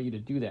wouldn't allow you to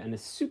do that. And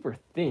it's super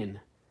thin.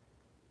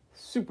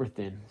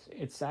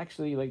 It's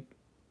actually like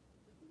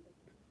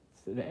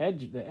the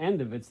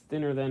end of it's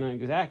thinner than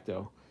an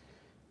X-Acto.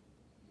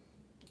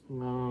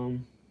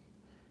 Then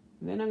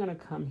I'm gonna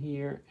come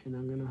here and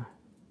I'm gonna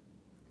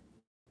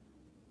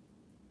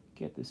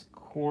get this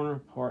corner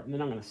part, and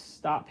then I'm gonna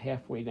stop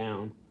halfway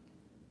down.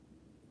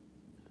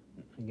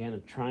 Again, a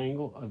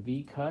triangle, a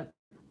V cut,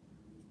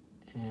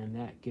 and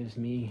that gives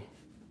me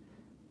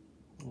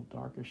a little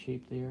darker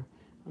shape there.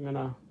 I'm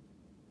gonna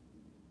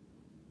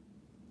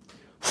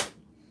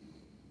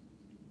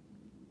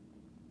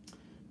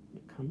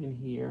come in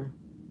here,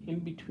 in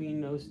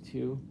between those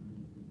two,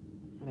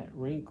 that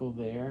wrinkle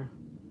there.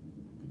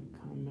 I'm gonna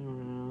come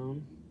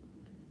around.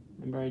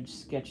 Remember, I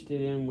just sketched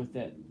it in with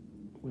the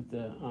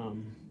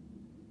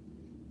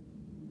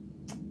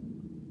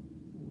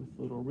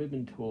little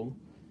ribbon tool.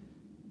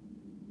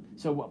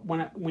 So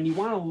when you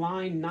want a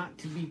line not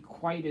to be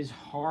quite as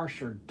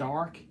harsh or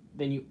dark,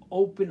 then you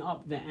open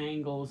up the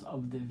angles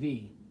of the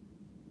V.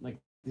 Like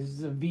this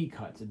is a V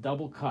cut, it's a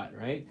double cut,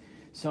 right?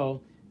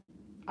 So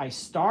I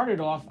started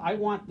off, I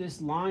want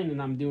this line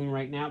that I'm doing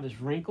right now, this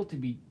wrinkle, to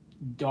be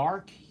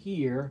dark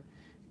here,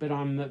 but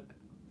on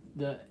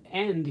the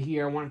end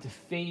here, I want it to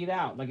fade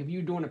out. Like if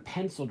you're doing a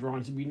pencil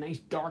drawing, it'd be a nice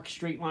dark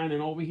straight line,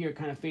 and over here it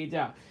kind of fades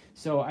out.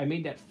 So I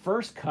made that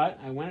first cut,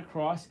 I went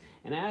across,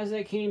 and as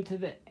I came to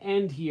the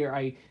end here,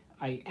 I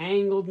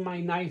angled my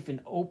knife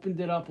and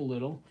opened it up a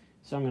little.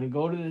 So I'm going to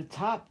go to the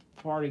top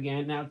part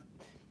again. Now,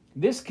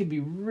 this could be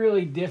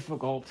really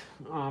difficult.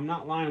 I'm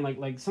not lying.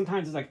 Like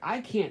sometimes it's like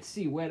I can't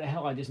see where the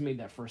hell I just made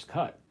that first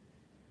cut.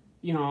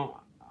 You know,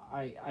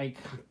 I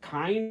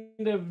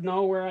kind of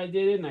know where I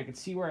did it, and I could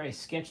see where I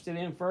sketched it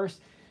in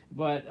first.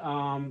 But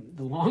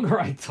the longer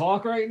I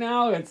talk right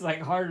now, it's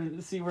like harder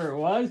to see where it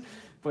was.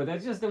 But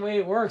that's just the way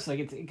it works. Like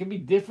it can be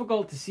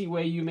difficult to see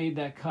where you made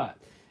that cut,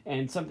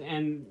 and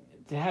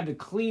to have the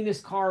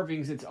cleanest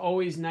carvings. It's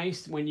always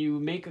nice when you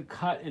make a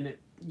cut and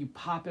you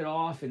pop it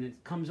off and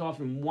it comes off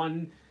in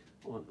one,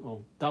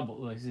 well double.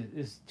 Like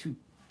there's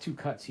two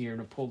cuts here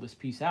to pull this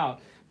piece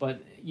out,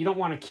 but you don't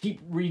want to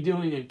keep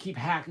redoing it, keep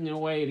hacking it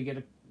away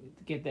to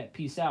get that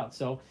piece out.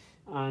 So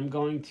I'm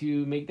going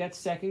to make that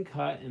second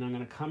cut, and I'm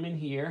going to come in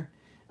here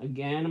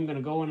again. I'm going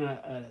to go in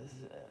a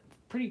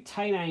pretty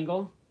tight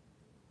angle.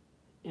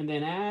 And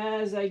then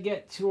as I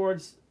get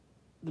towards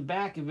the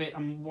back of it,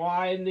 I'm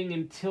widening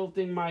and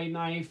tilting my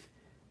knife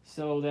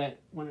so that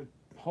when it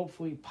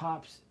hopefully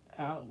pops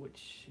out,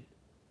 which,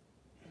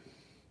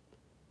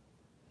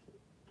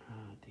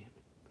 damn it,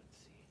 let's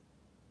see.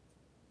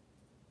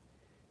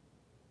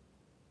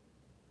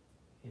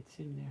 It's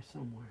in there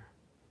somewhere.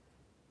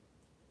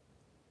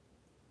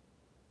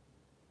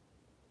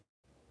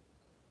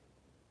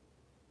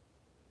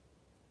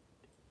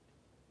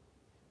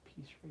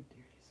 Piece right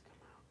there.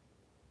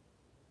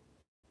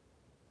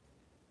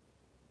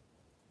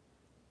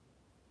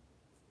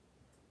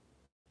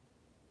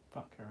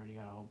 Fuck, I already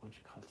got a whole bunch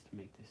of cuts to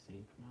make this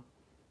thing come out.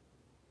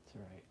 It's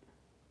alright.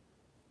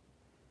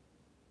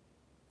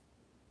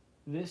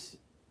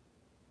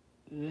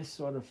 This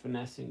sort of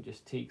finessing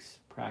just takes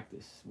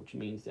practice, which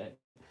means that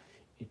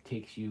it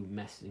takes you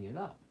messing it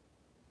up.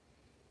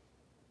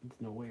 There's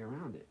no way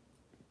around it.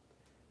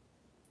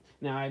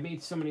 Now, I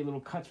made so many little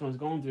cuts when I was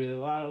going through it. A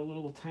lot of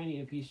little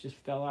tiny pieces just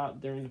fell out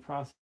during the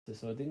process,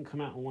 so it didn't come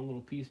out in one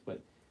little piece.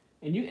 But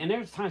and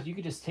there's times you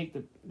could just take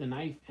the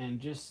knife and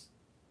just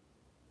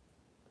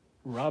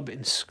rub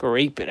and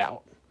scrape it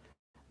out.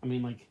 I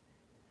mean, like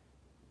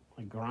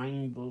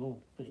grind the little.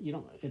 You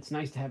know, it's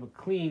nice to have a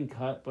clean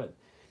cut, but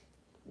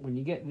when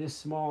you get this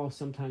small,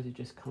 sometimes it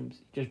just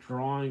comes, just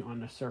drawing on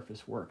the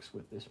surface works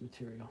with this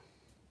material.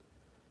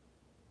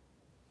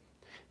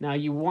 Now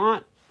you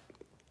want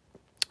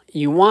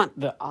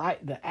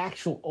the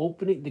actual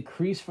opening, the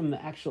crease from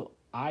the actual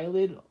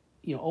eyelid,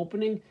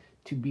 opening,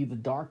 to be the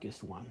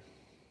darkest one.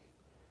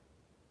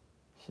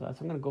 So I'm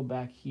going to go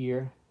back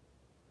here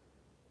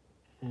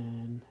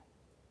and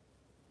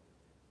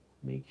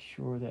make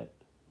sure that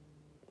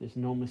there's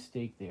no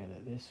mistake there,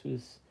 that this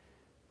was,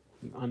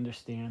 you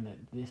understand that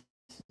this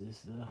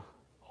is the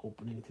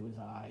opening to his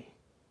eye.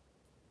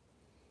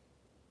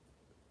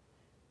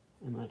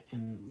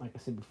 And like I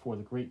said before,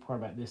 the great part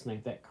about this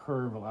knife, that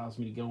curve allows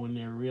me to go in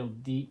there real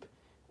deep,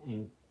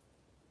 and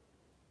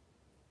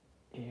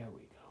there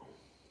we go,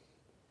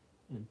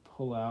 and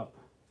pull out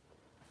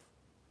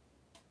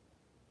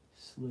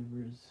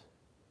slivers.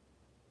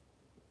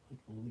 I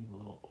can leave a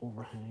little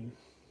overhang.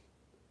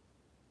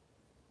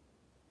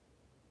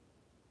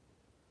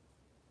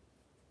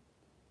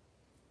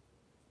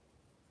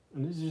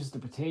 And this is just the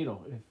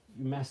potato. If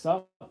you mess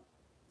up,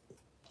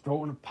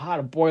 throw it in a pot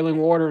of boiling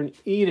water and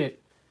eat it.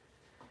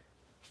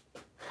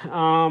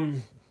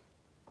 On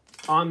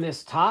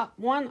this top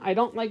one, I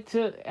don't like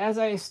to, as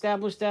I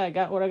established that, I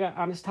got what I got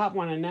on this top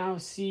one, I now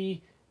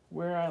see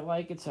where I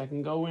like it, so I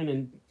can go in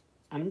and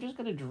I'm just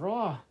going to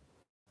draw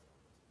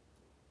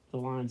the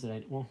lines that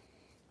I'm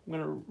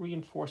going to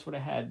reinforce what I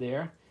had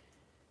there.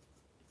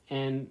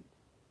 And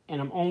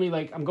I'm only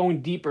I'm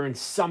going deeper in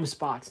some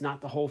spots,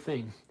 not the whole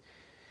thing.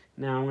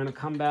 Now I'm going to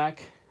come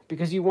back,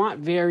 because you want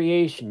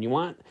variation.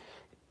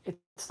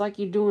 It's like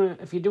if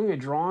you're doing a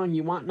drawing,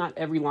 you want not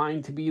every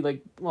line to be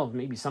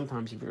maybe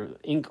sometimes if you're an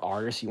ink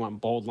artist, you want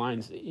bold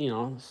lines,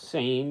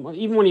 same. Well,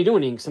 even when you're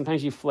doing ink,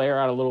 sometimes you flare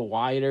out a little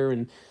wider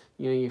and,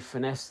 you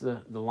finesse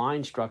the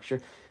line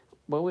structure.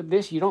 But with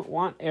this, you don't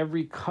want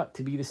every cut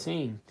to be the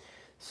same.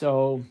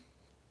 So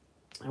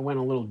I went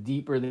a little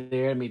deeper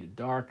there, made it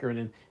darker,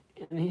 and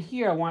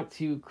here I want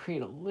to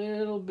create a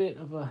little bit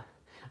of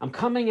I'm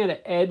coming at an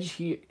edge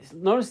here.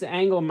 Notice the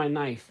angle of my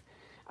knife.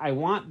 I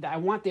want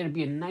there to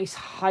be a nice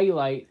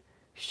highlight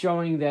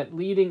showing that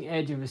leading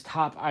edge of his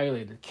top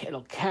eyelid.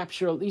 It'll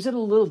capture, these are the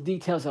little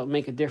details that will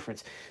make a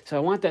difference. So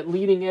I want that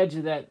leading edge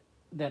of that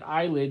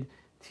eyelid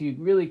to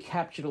really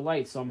capture the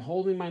light. So I'm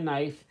holding my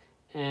knife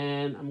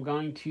and I'm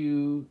going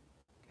to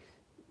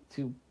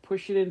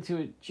push it into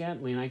it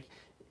gently. And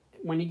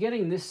when you're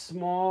getting this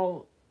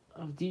small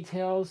of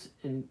details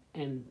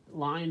and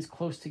lines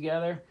close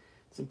together,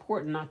 it's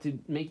important not to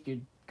make your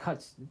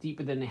cuts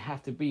deeper than they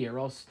have to be, or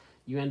else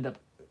you end up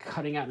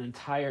cutting out an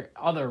entire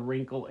other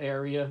wrinkle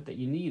area that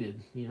you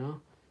needed,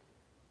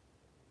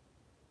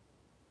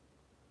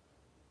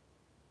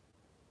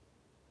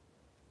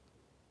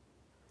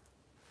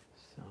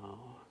 So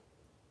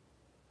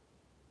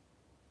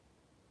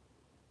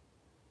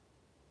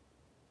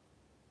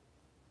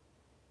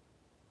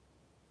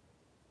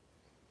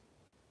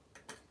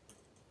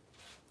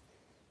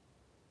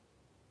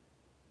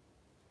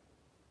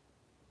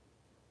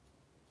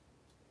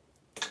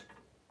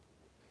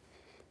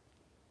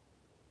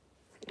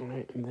all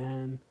right, and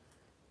then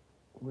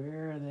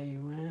where they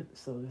went,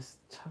 so this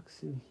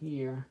tucks in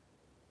here,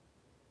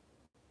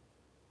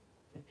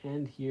 the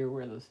end here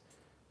where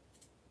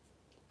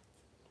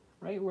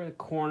right where the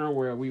corner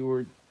where we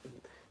were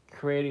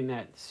creating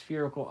that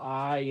spherical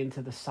eye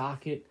into the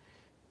socket,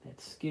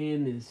 that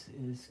skin is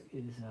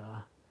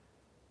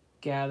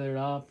gathered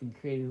up and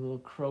creating little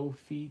crow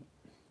feet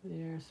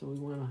there. So we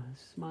want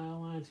to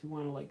smile lines, we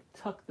want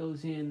to tuck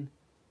those in.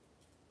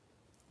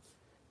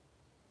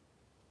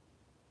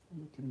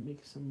 We can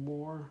make some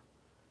more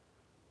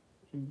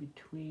in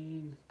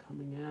between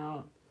coming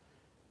out.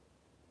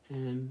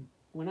 And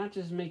we're not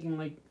just making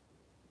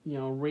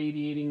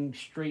radiating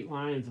straight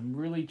lines. I'm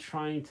really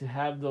trying to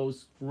have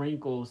those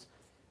wrinkles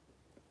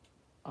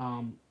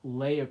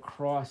lay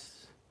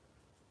across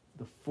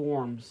the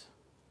forms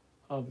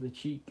of the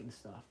cheek and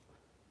stuff.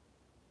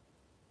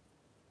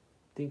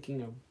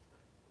 Thinking of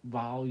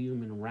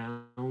volume and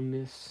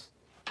roundness.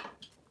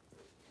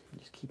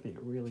 Just keeping it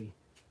really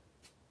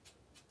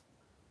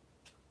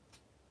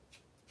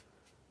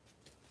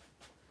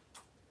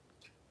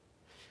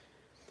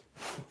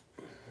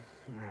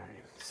all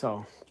right, so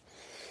I'm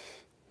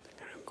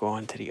going to go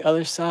on to the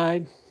other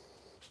side.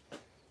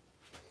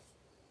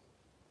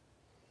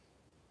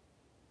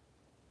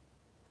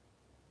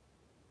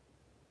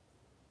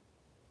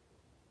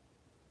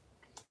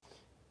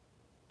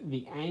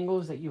 The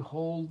angles that you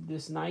hold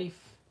this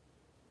knife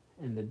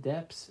and the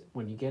depths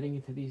when you're getting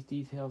into these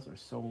details are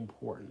so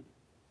important.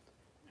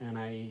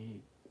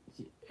 And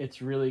it's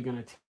really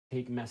going to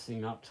take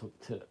messing up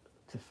to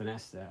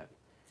finesse that.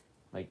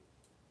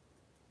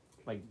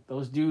 Like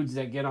those dudes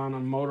that get on a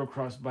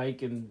motocross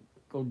bike and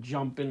go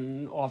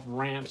jumping off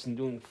ramps and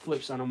doing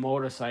flips on a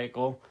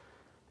motorcycle,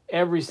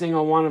 every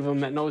single one of them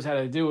that knows how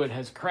to do it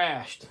has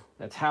crashed.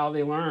 That's how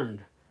they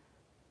learned.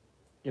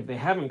 If they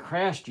haven't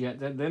crashed yet,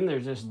 then they're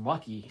just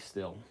lucky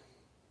still.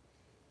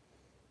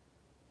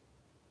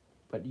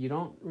 But you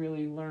don't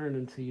really learn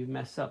until you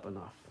mess up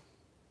enough.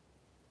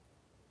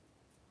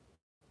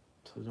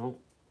 So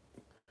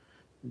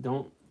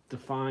Don't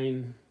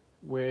define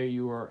where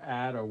you are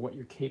at or what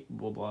you're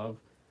capable of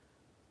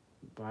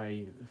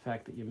by the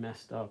fact that you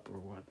messed up or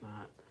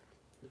whatnot.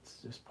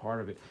 It's just part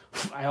of it.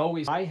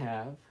 I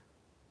have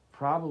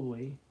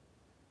probably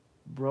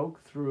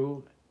broke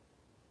through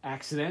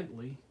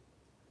accidentally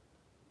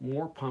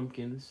more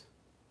pumpkins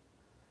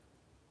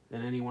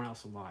than anyone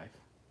else alive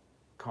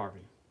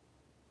carving.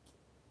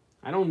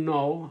 I don't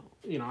know,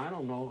 I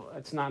don't know.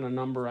 It's not a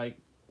number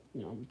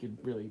we could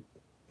really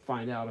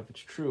find out if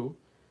it's true.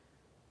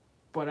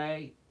 But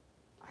I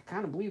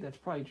kind of believe that's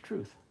probably the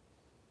truth.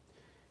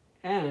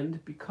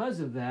 And because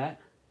of that,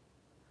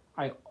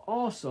 I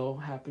also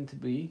happen to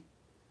be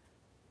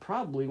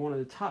probably one of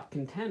the top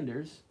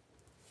contenders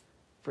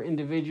for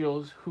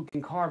individuals who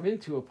can carve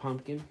into a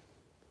pumpkin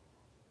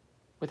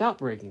without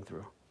breaking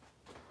through.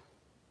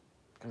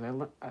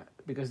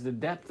 Because the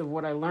depth of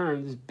what I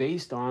learned is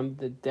based on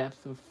the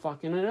depth of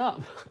fucking it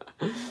up.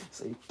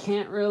 So you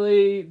can't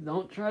really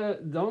don't try to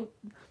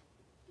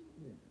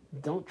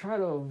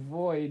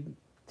avoid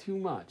too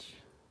much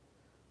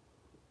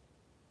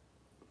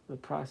the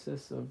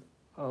process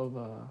of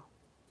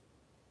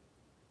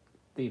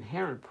the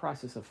inherent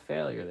process of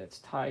failure that's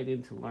tied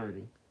into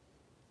learning.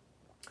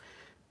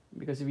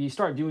 Because if you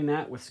start doing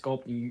that with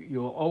sculpting,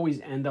 you'll always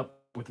end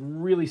up with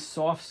really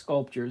soft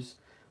sculptures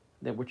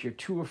which you're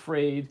too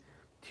afraid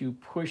to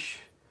push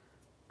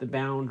the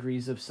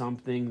boundaries of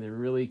something. They're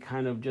really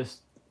kind of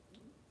just,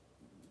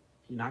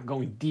 you're not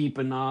going deep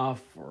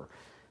enough or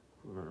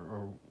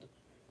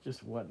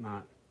just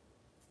whatnot.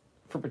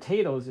 For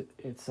potatoes,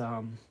 it's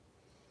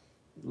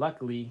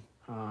luckily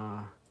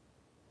you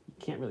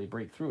can't really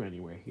break through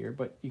anywhere here,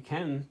 but you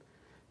can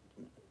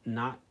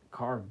not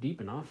carve deep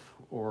enough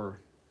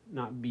or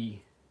not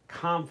be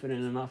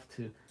confident enough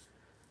to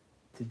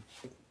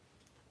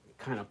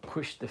kind of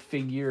push the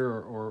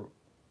figure or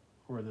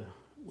the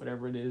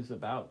whatever it is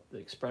about the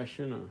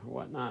expression or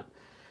whatnot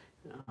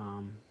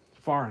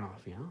far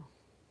enough,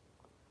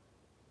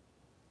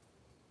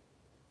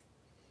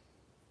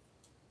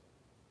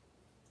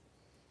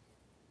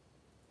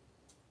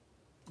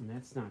 And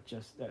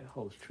that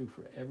holds true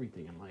for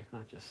everything in life,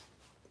 not just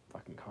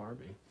fucking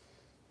carving.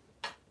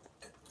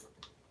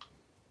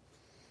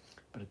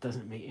 But it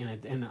doesn't make,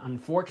 and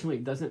unfortunately,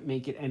 it doesn't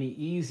make it any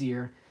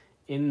easier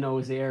in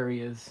those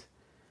areas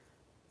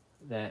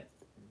that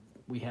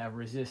we have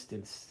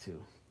resistance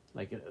to.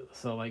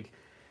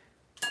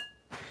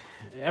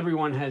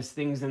 Everyone has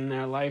things in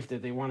their life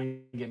that they want to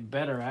get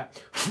better at,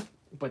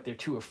 but they're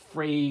too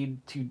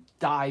afraid to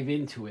dive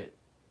into it.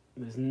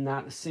 There's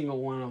not a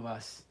single one of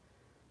us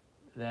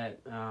that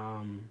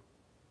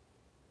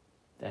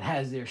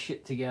has their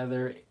shit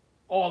together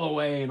all the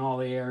way in all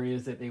the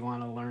areas that they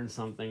want to learn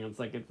something. It's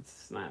like,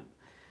 it's not,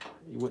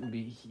 you wouldn't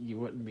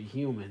be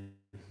human.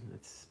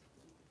 It's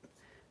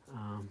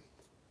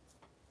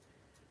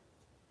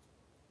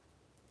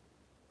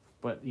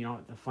but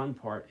the fun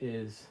part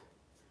is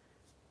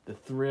the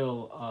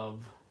thrill of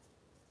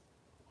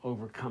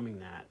overcoming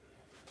that.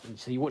 And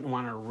so you wouldn't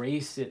want to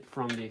erase it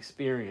from the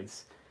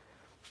experience.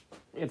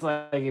 It's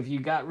like if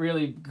you got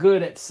really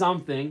good at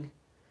something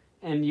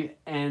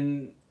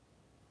and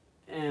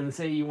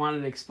say you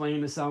wanted to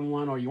explain to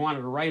someone, or you wanted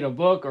to write a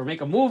book or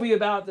make a movie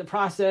about the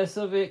process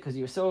of it because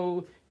you're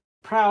so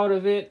proud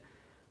of it,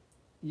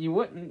 you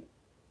would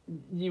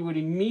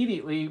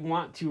immediately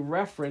want to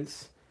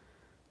reference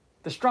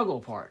the struggle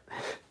part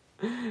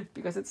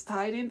because it's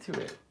tied into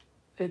it.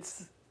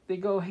 They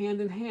go hand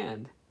in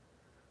hand.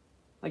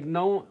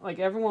 Like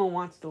everyone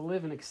wants to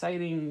live an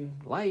exciting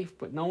life,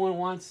 but no one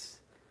wants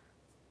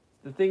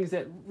the things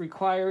that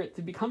require it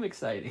to become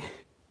exciting.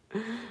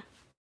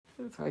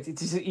 That's why it's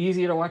just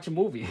easier to watch a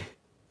movie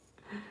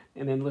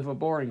and then live a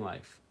boring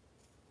life.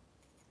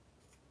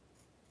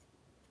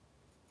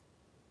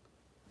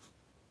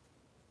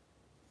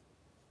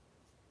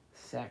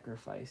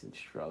 Sacrifice and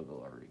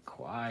struggle are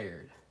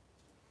required.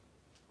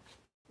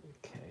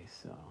 Okay,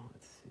 so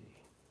let's see.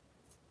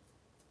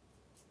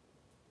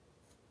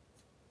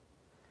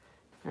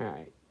 All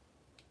right.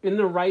 In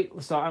the right,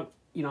 so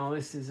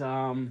this is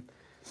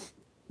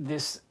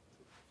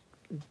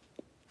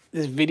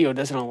this video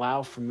doesn't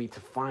allow for me to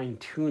fine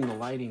tune the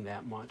lighting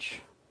that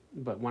much,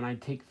 but when I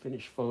take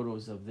finished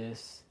photos of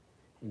this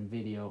and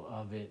video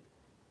of it,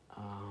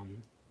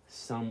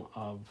 some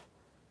of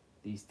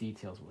these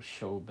details will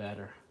show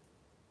better.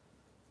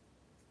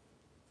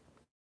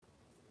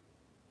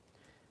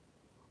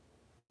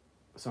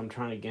 So I'm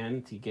trying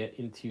again to get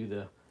into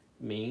the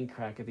main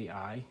crack of the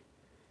eye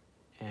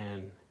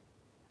and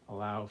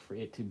allow for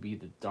it to be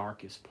the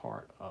darkest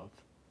part of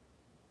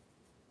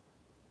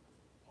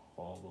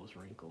all those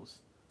wrinkles.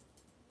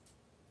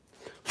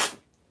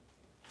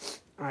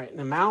 All right, in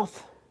the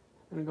mouth,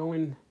 I'm gonna go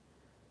in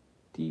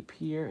deep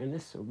here, and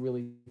this will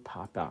really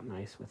pop out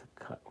nice with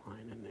a cut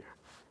line in there.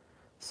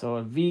 So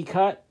a V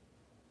cut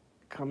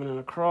coming in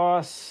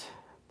across,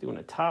 doing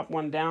a top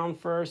one down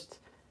first.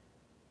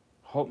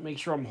 Make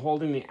sure I'm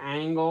holding the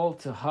angle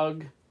to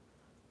hug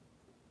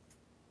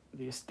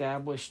the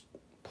established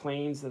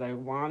planes that I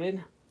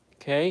wanted.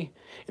 Okay,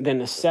 and then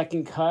the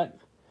second cut,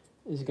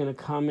 is going to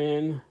come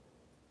in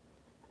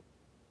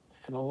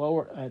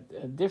at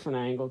a different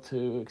angle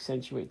to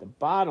accentuate the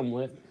bottom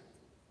lip.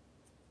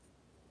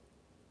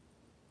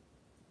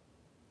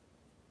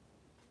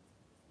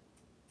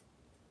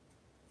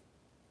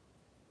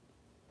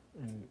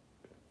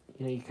 And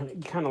you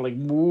kind of like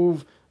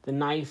move the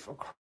knife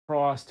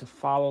across to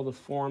follow the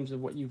forms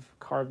of what you've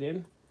carved in,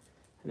 and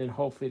then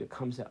hopefully it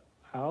comes out.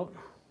 All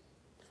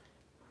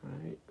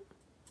right,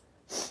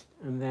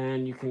 and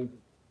then you can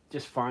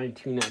just fine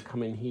tune that,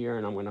 come in here,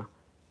 and I'm gonna,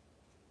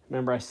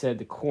 remember I said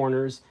the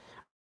corners,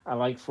 I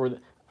like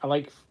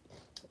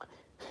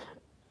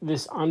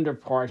this under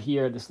part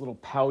here, this little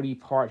pouty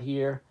part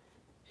here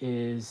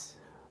is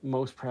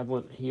most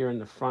prevalent here in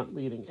the front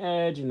leading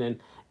edge, and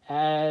then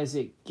as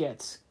it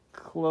gets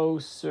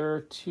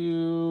closer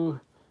to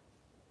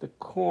the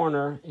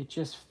corner, it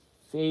just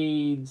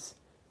fades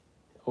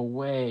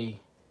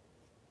away.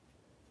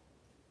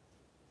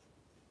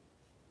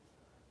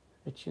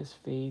 It just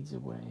fades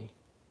away.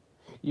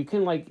 You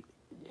can like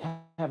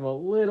have a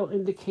little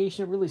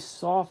indication, a really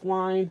soft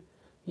line,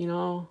 you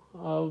know,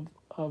 of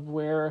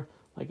where,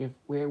 like, if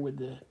where would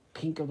the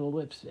pink of the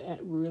lips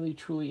really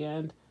truly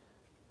end,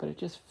 but it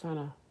just kind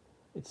of,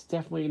 it's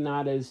definitely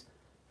not as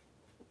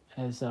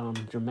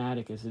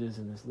dramatic as it is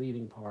in this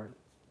leading part.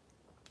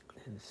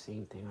 And the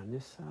same thing on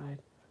this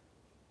side.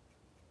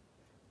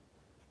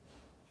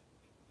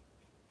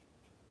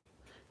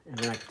 And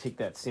then I can take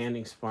that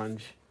sanding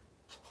sponge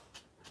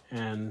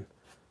and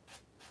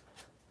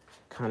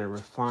kind of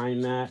refine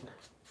that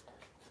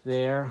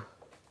there.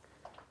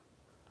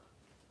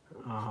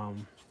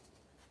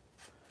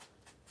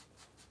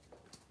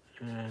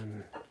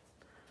 And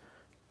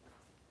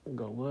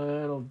go a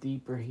little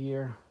deeper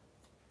here.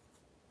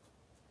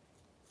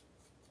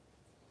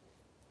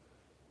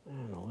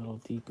 And a little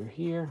deeper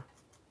here.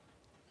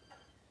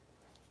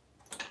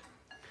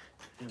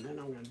 And then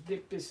I'm going to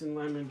dip this in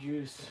lemon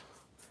juice.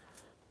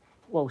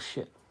 Whoa,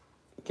 shit.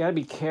 Gotta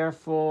be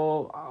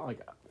careful.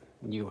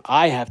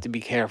 I have to be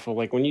careful.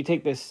 Like when you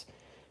take this,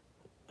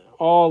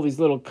 all these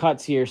little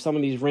cuts here, some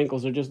of these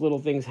wrinkles are just little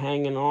things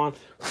hanging on.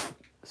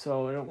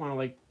 So I don't want to,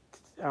 like,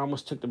 I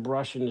almost took the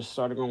brush and just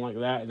started going like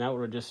that, and that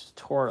would have just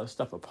tore the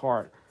stuff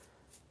apart.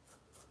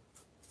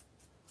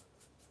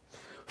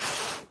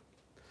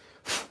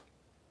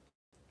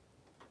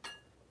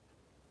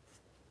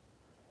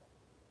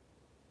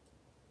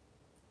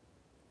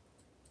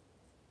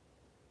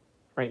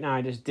 Right now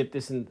I just dipped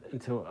this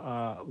into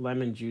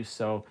lemon juice,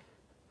 so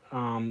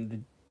the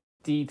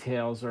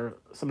details, or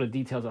some of the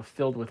details, are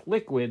filled with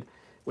liquid,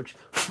 which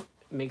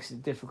makes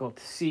it difficult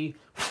to see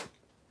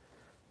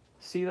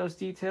those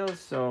details.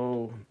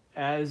 So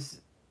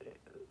as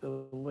the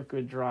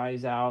liquid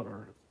dries out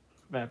or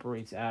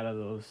evaporates out of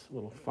those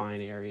little fine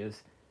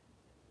areas,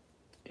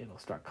 it'll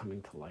start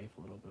coming to life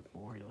a little bit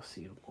more. You'll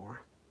see it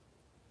more.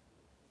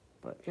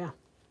 But yeah,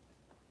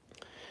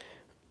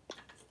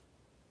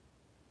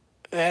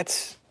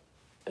 that's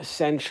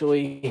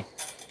essentially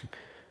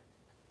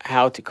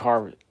how to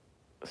carve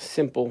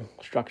simple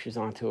structures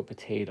onto a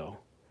potato.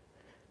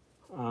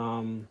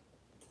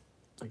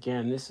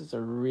 Again, this is a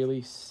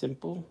really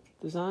simple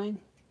design,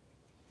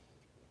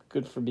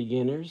 good for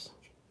beginners.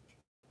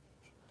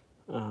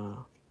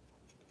 But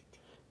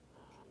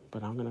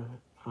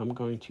I'm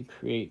going to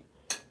create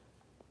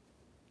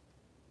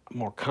a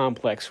more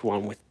complex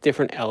one with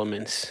different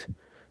elements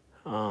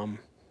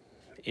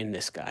in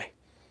this guy.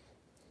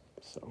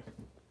 So,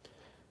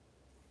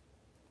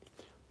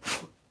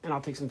 and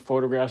I'll take some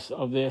photographs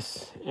of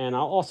this, and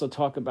I'll also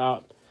talk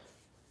about,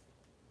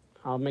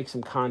 I'll make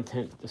some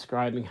content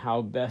describing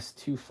how best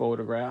to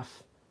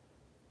photograph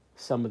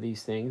some of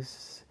these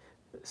things.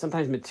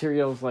 Sometimes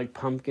materials like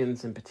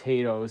pumpkins and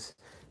potatoes,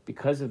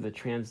 because of the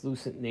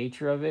translucent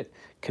nature of it,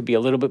 could be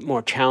a little bit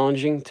more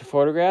challenging to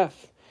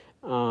photograph.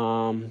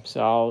 So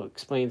I'll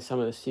explain some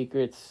of the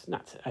secrets.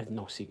 I have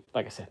no secret.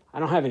 Like I said, I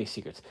don't have any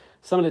secrets.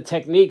 Some of the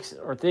techniques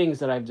or things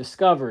that I've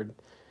discovered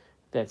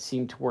that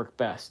seem to work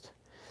best.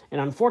 And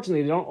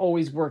unfortunately, they don't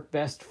always work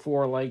best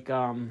for like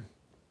me.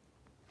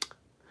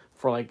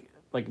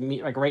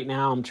 Like right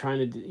now, I'm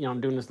trying to,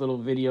 I'm doing this little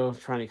video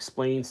trying to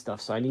explain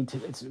stuff. So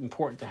it's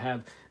important to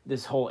have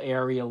this whole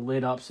area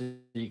lit up so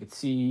you can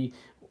see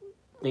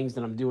things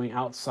that I'm doing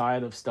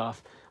outside of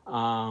stuff.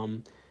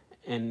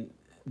 And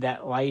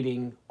that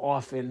lighting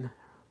often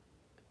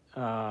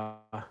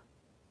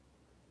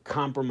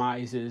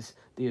compromises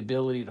the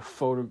ability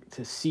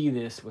to see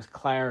this with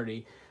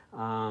clarity.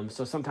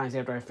 So sometimes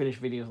after I finish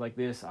videos like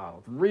this,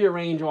 I'll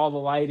rearrange all the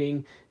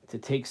lighting to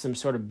take some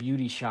sort of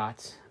beauty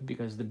shots,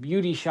 because the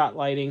beauty shot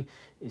lighting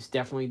is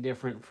definitely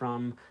different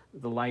from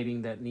the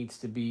lighting that needs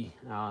to be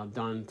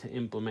done to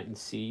implement and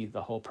see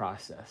the whole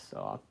process.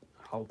 So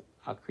I'll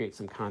create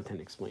some content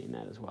explaining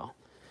that as well.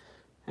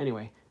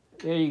 Anyway,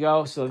 there you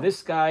go. So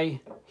this guy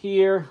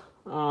here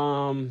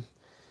can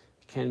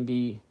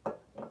be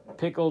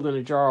pickled in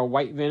a jar of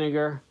white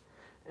vinegar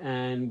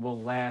and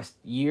will last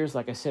years.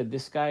 Like I said,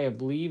 this guy, I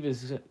believe,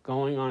 is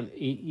going on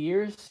 8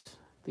 years. I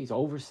think he's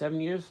over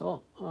 7 years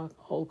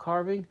old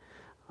carving.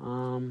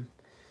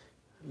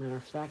 Matter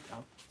of fact,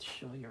 I'll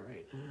show you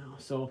right now.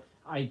 So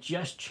I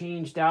just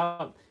changed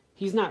out.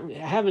 He's not. I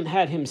haven't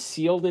had him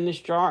sealed in this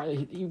jar.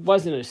 He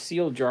wasn't a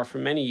sealed jar for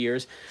many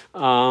years,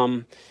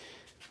 but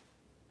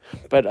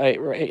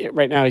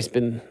right now he's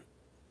been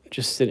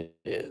just sitting.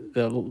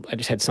 I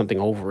just had something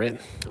over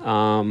it,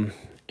 and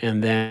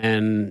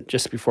then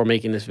just before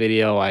making this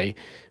video, I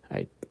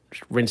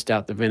rinsed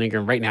out the vinegar.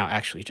 And right now,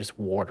 actually, just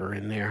water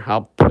in there.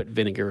 I'll put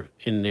vinegar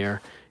in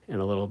there in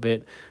a little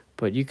bit,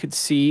 but you could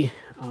see.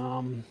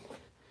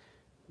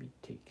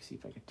 See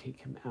if I could take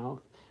him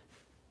out.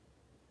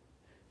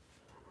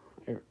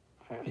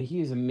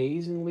 He is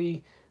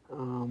amazingly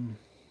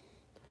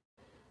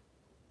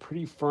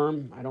pretty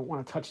firm. I don't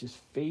want to touch his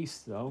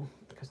face though,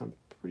 because I'm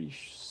pretty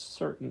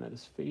certain that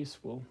his face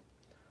will.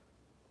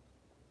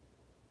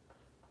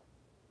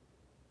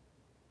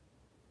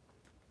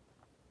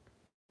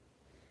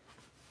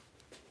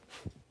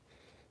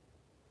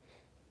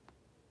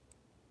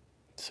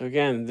 So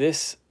again,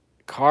 this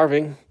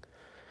carving,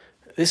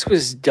 this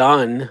was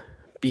done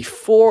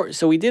before.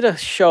 So we did a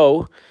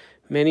show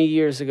many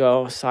years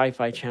ago, a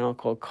sci-fi channel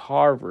called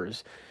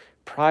Carvers.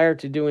 Prior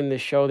to doing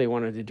this show, they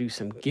wanted to do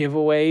some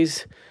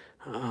giveaways.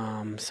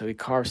 So we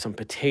carved some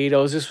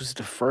potatoes. This was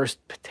the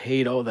first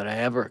potato that I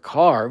ever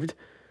carved.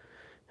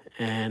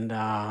 And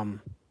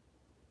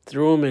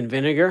threw them in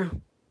vinegar.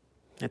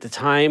 At the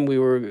time, we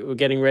were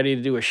getting ready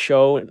to do a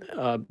show,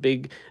 a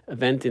big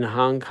event in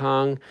Hong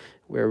Kong,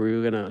 where we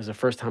were gonna. It was the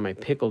first time I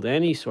pickled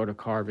any sort of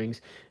carvings,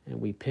 and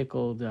we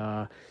pickled.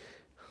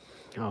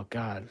 Oh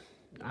God,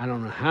 I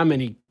don't know how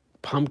many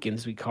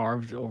pumpkins we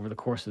carved over the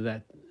course of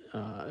that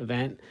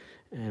event,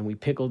 and we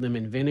pickled them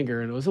in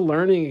vinegar, and it was a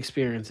learning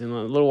experience. And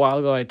a little while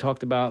ago, I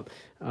talked about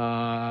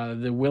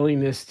the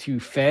willingness to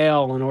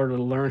fail in order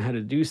to learn how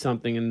to do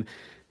something, and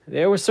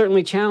there were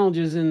certainly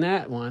challenges in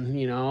that one,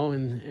 you know,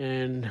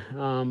 and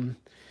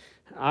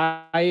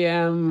I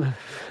am.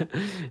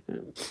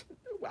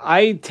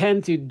 I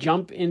tend to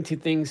jump into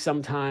things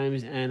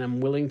sometimes, and I'm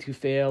willing to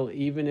fail,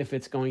 even if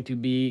it's going to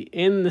be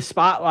in the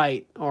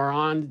spotlight or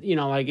on, you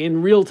know, like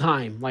in real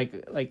time.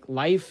 Like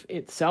life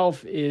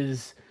itself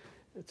it's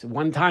a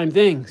one-time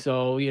thing.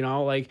 So, you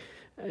know, like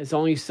it's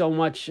only so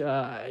much.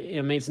 I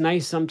mean, it's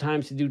nice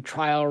sometimes to do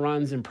trial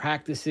runs and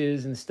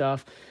practices and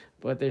stuff,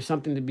 but there's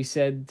something to be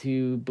said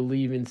to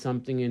believe in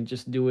something and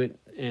just do it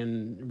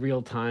in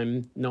real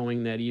time,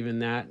 knowing that even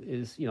that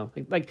is, you know,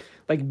 like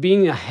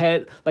being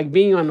ahead, like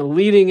being on the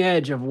leading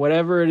edge of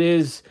whatever it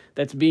is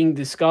that's being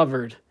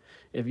discovered.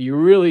 If you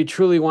really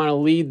truly want to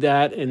lead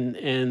that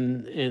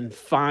and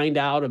find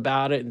out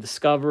about it and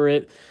discover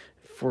it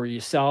for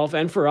yourself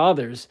and for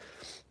others,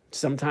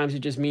 sometimes it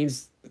just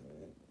means,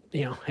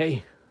 you know,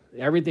 hey,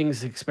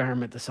 everything's an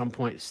experiment at some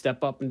point.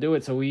 Step up and do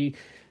it. So we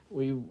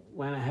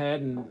went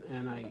ahead and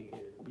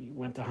we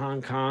went to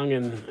Hong Kong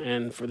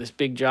and for this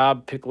big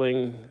job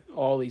pickling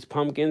all these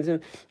pumpkins.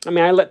 And I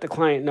mean, I let the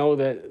client know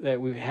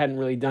that we hadn't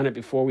really done it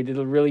before. We did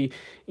a really,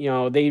 you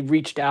know, they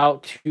reached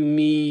out to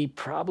me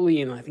probably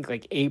in, I think,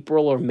 like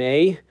April or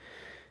May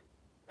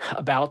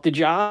about the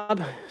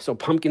job. So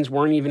pumpkins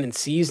weren't even in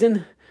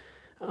season.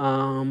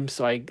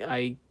 So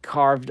I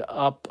carved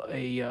up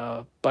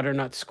a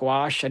butternut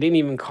squash. I didn't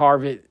even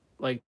carve it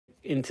like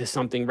into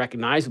something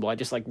recognizable. I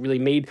just like really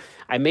made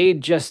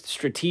just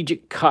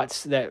strategic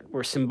cuts that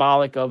were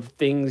symbolic of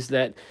things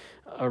that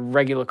are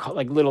regular,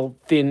 like little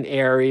thin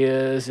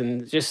areas,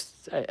 and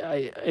just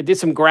I did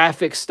some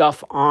graphic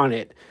stuff on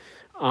it,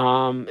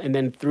 and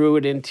then threw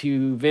it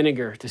into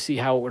vinegar to see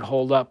how it would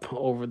hold up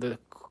over the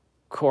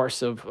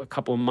course of a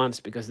couple of months,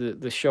 because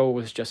the show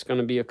was just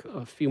going to be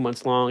a few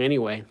months long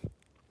anyway.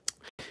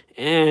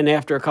 And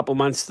after a couple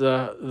months,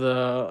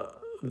 the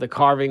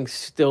carving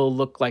still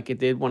looked like it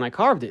did when I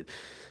carved it.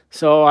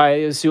 So I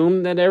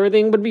assumed that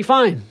everything would be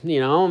fine, you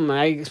know. And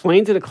I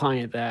explained to the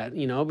client that,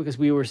 you know, because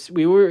we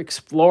were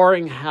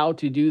exploring how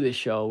to do this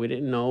show. We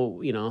didn't know,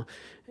 you know,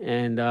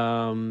 and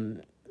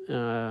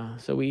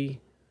so we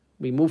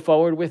moved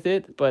forward with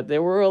it. But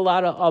there were a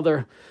lot of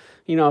other,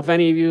 you know, if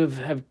any of you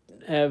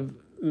have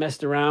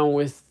messed around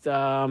with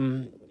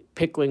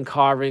pickling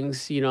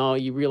carvings, you know,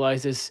 you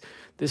realize there's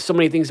so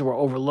many things that were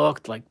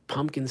overlooked, like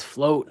pumpkins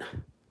float,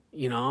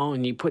 you know,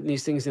 and you putting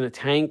these things in a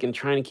tank and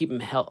trying to keep them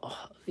held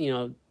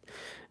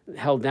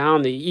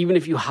down. Even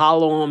if you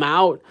hollow them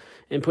out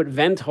and put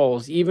vent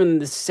holes, even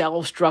the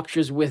cell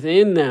structures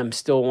within them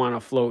still want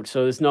to float.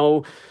 So there's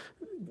no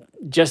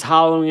just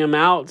hollowing them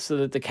out so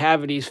that the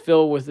cavities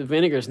fill with the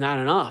vinegar is not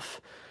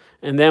enough.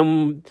 And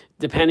then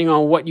depending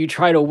on what you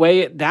try to weigh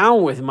it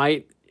down with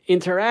might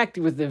interact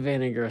with the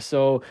vinegar.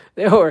 So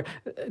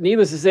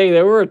needless to say,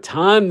 there were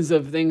tons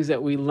of things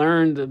that we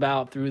learned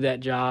about through that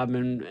job,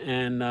 and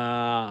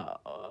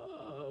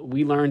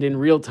we learned in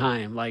real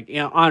time, like, you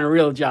know, on a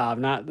real job,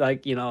 not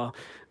like, you know,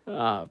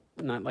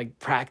 not like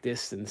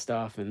practice and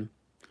stuff. And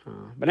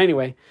but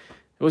anyway,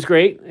 it was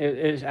great.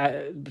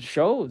 The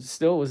show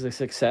still was a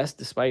success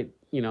despite,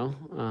 you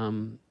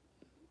know,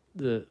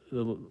 the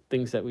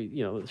things that we,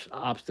 you know,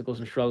 obstacles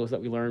and struggles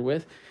that we learned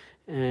with.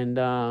 And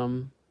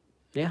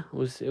yeah,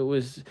 it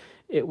was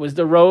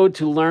the road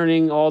to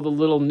learning all the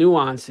little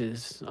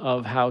nuances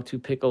of how to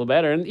pickle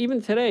better. And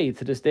even today,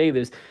 to this day,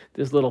 there's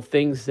little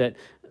things that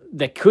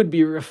could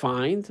be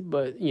refined,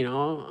 but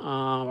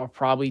or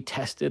probably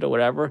tested or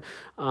whatever.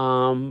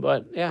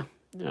 But yeah,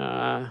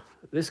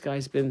 this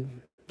guy's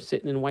been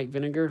sitting in white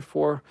vinegar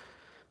for,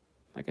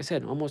 like I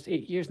said, almost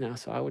 8 years now.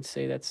 So I would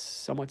say that's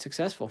somewhat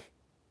successful.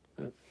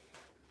 But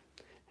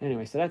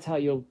anyway, so that's how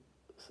you'll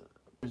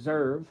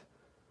preserve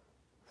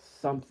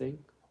something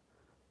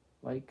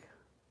like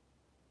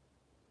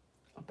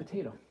a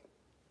potato.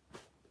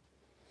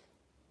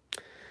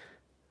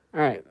 All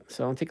right,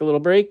 so I'll take a little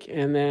break,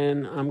 and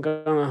then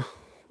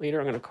later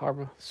I'm gonna carve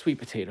a sweet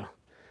potato.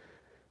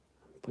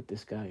 Put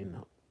this guy in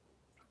the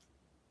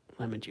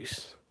lemon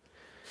juice.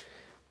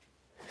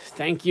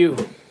 Thank you.